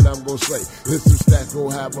tracks that I'm gonna slay. Hit some stacks, go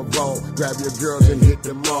have a ball. Grab your girls and hit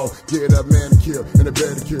them all. Get a manicure and a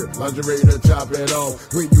pedicure. Lingerie to top it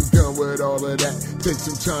off. When you done with all of that, take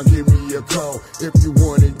some time, give me a call. If you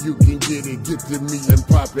want it, you can get it. Get to me and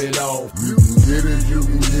pop it off. You can get it, you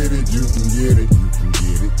can get it, you can get it, you can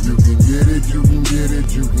get it. You can get it, you can get it,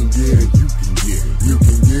 you can get it, you can get it. You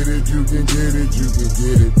can get it, you can get it, you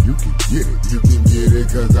can get it, you can get it,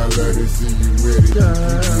 cause I love to see you with it. You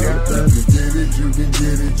can get it, you can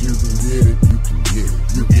get it, you can get it, you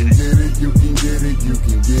can get it, you can get it, you can get it, you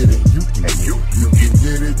can get it, you can get it, you can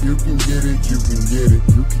get it, you can get it, you can get it,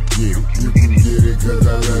 you can get it, you can get it, cause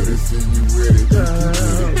I love to see you with it.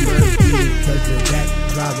 Cause of that,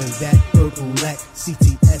 driving that purple lack,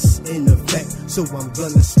 CTS in effect, so I'm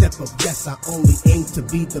gonna step up. Yes, I only aim to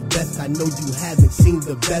be the best. I know you haven't seen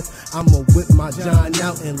the best. I'ma whip my John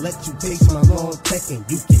out and let you taste my long tech, and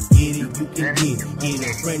you can get it, you can get it. Get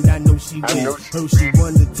it, friend, I know she will. Her she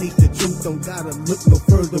wanna taste the truth, don't gotta look no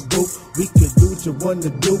further, boo. We could do what you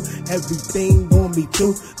wanna do, everything on me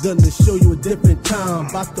too. Gonna show you a different time,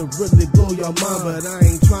 about to really blow your mind, but I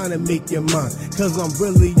ain't trying to make your mind, cause I'm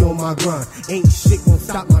really on my grind. Ain't shit gon'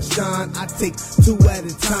 stop my shine. I take two at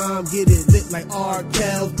a time, get it lit like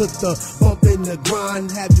R-Cal, put the bump in the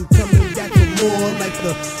grind, have you coming back for more like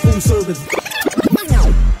the food service.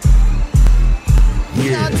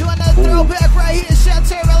 Now doing that throwback right here,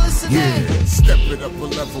 Chantel Ellison. Yeah, step it up a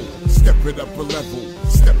level, step it up a level,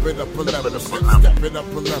 step it up a level, step it up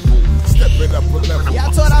a level, step it up a level.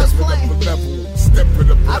 Y'all thought I was playing. Step it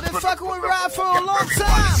up a level. I've been fucking with Rob for a long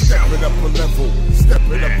time. Step it up a level, step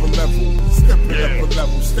it up a level, step it up a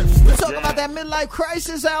level, step. We're talking about that Midlife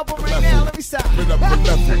Crisis album right now. Let me stop. Step it up a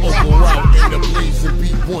level, over out in the blaze and be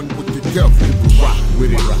one with the devil. You can rock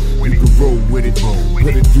with it, you can roll with it,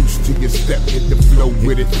 put a deuce to your step, hit the flow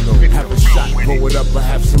with it. Have a shot, blow it up, or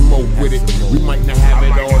have some more with it. We might not have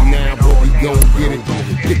it all now, but we gon' get it.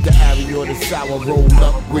 Get the Abbey or the sour, roll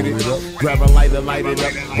up with it. Grab a lighter, light it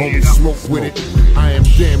up, homie, smoke with it. I am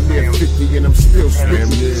damn near 50 and I'm still spitting.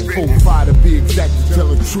 4-5 to be exact, to tell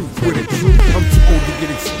the truth with it. I'm too old to get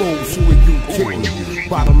exposed, who are you kidding?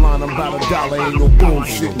 Bottom line, I'm about $1, ain't no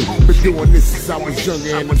bullshitting. Been doing this since I was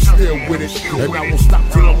younger and I'm still with it. And I won't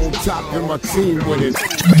stop till I'm on top and my team winning.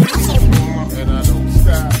 And I don't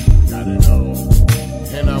stop, gotta know.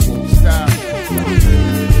 And I won't stop.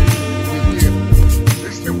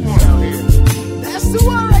 That's the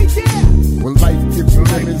one right there. When life gives you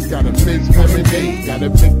lemons, gotta make lemonade. Gotta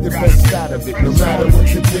make the best out of it, no matter what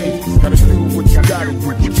you do. Gotta do what you gotta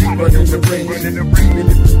do. Keep running the race. Even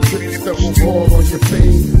if the trip stumble hard on your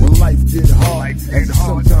face. When life get hard, as it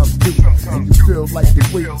sometimes do, and you feel like the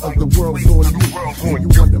weight of the world's on you, and you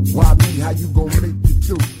wonder why me, how you gon' make it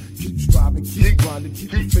through. Keep striving, keep grinding,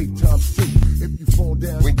 keep your faith times two. If you fall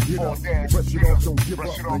down, get up. Brush it off, don't give up.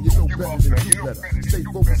 Now you know better than do better. Stay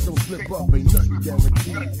focused, don't slip up. Ain't nothing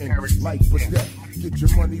guaranteed in life but death. Get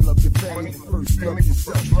your money, love your family first, love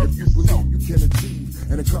yourself. If you believe you can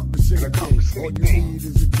achieve and accomplish anything, all you need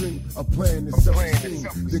is a dream, a plan, and self-esteem.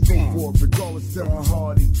 Then go for it, regardless of how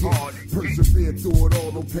hard it gets. Persevere through it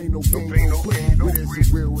all, no pain, no gain, no quit. Where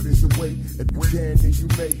there's a will, there's a way. If you can, then you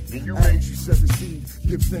may. As you said, receive,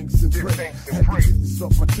 give thanks and pray. Had to get this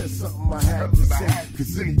off my chest, something I had to say.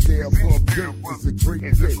 Cause any day above dirt is a great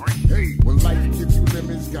day. Hey, when life gives you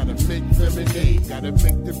lemons, gotta make lemonade. Gotta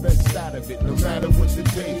make the best out of it, no matter what the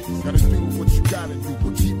day. Gotta do what you gotta do,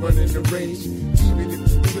 but keep running the race. Even if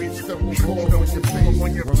the trip stumble hard on your face.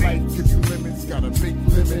 When life gives you lemons, gotta make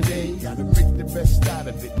lemonade. Gotta make the best out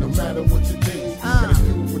of it, no matter what the day. Gotta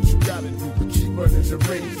do what you gotta do, but keep running the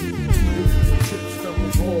race. Even if the trip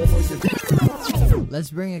stumble hard on your face. Let's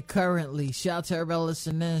bring it currently. Shout to everybody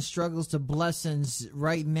listening. Struggles to Blessings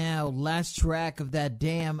right now. Last track of that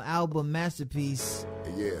damn album masterpiece.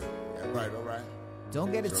 Yeah, all right.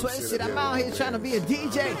 Don't get it twisted. I'm out here trying to be a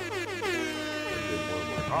DJ.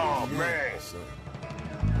 Oh, man.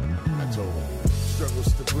 I told him.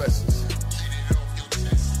 Struggles to blessings.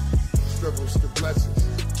 Struggles to blessings.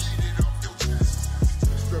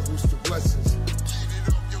 Struggles to blessings.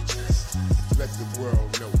 Let the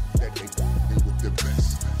world know that they got they were the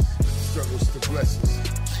best. Struggles to blessings.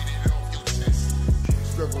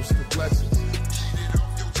 Struggles to blessings.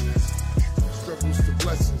 Struggles to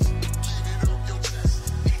blessings.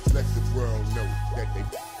 Let the world know that they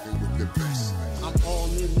were the best. I'm all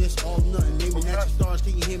in this, all nothing. Naming natural stars,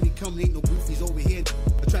 can you hear me coming? Ain't no goofies over here.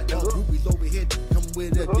 Attract all groupies over here. Come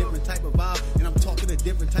with a different type of vibe, and I'm talking a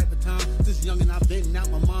different type of time. Since young and I've been out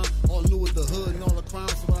my mind. All knew was the hood and all the crime.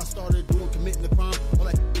 So when I started doing, committing the crime, all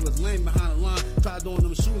that was lame behind the line. Tried doing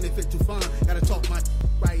them shooting, they fit too fine. Gotta talk my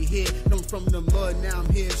right here. Coming from the mud, now I'm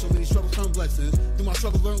here. So many struggles come blessings. Through my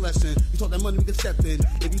struggles, learn lesson. You talk that money, we can step in.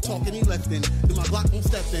 If you talk any left in, then my Glock won't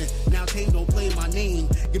step in. Now Kane don't play my name.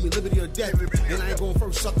 Give me liberty or death. And I ain't going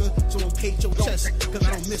first, sucker. So don't page your chest. Cause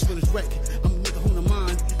I don't miss when it's wreck. I'm a nigga who the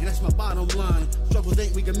mind. And that's my bottom line. Struggles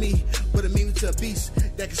ain't weak of me. But it made me to a beast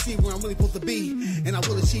that can see where I'm really supposed to be. And I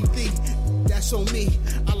will achieve thee. That's on me.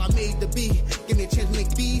 All I made to be. Give me a chance to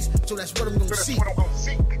make bees. So that's what I'm gonna seek. Struggles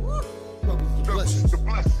to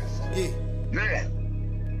blessings. Yeah. Yeah.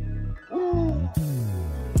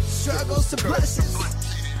 Struggles to blessings.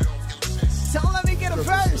 Don't let me get a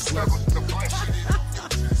verse. Struggles to blessings.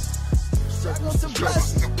 Struggles to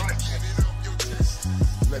blessings.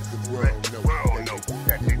 Let the world know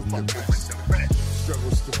that they were the best.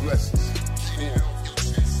 Struggles to blessings.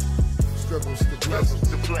 Struggles to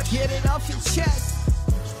blessings. Get it off your chest.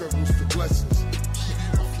 Struggles to blessings.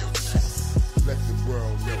 Let the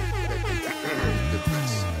world know that they were the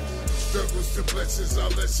best. Struggles to blessings, our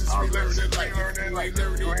lessons we learn in life.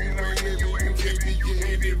 You ain't learning, you can't be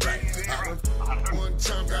getting it right. One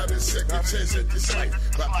time got a second chance at this life.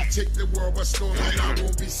 About to take the world by storm and I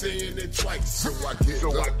won't be saying it twice. So I get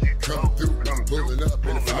up, come through, pulling up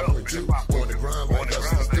in a 5.2. On the grind like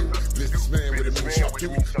hustlers do. Businessman with a moonshot too.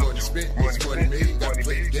 Money spent, it's money made. Gotta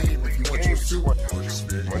play the game if you want yours too. Money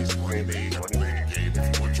spent, it's money made. Gotta play the game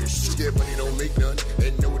if you want yours too. Yeah, money don't make none.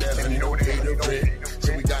 And know that honey don't pay the rent.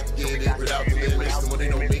 So we got to get it without the limits. The money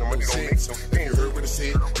don't make no sense. If you heard what I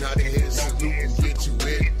said, now they head salute and get you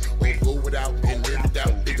in. Or go without and live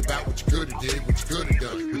without. Think about what you could have did, what you could have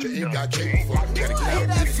done. But you ain't got capable for. Gotta get out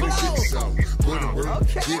there and go get some. Put in work,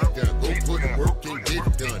 get it done. Go put in work and get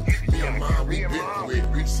it done. Me and mine, we been through it.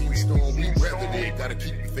 We seen the storm, we weathered it. Gotta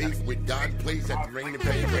keep the faith with God in place at the rain and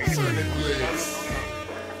pain. Let the sun and bliss.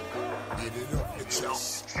 Get it off your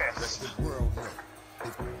chest. Let the world know.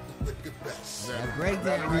 That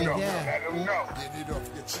breakdown right there. Get it off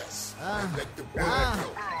your chest. Let the world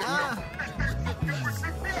know.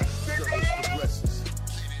 Struggles to blessings.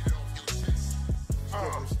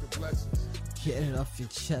 Struggles to blessings. Get it off your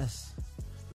chest.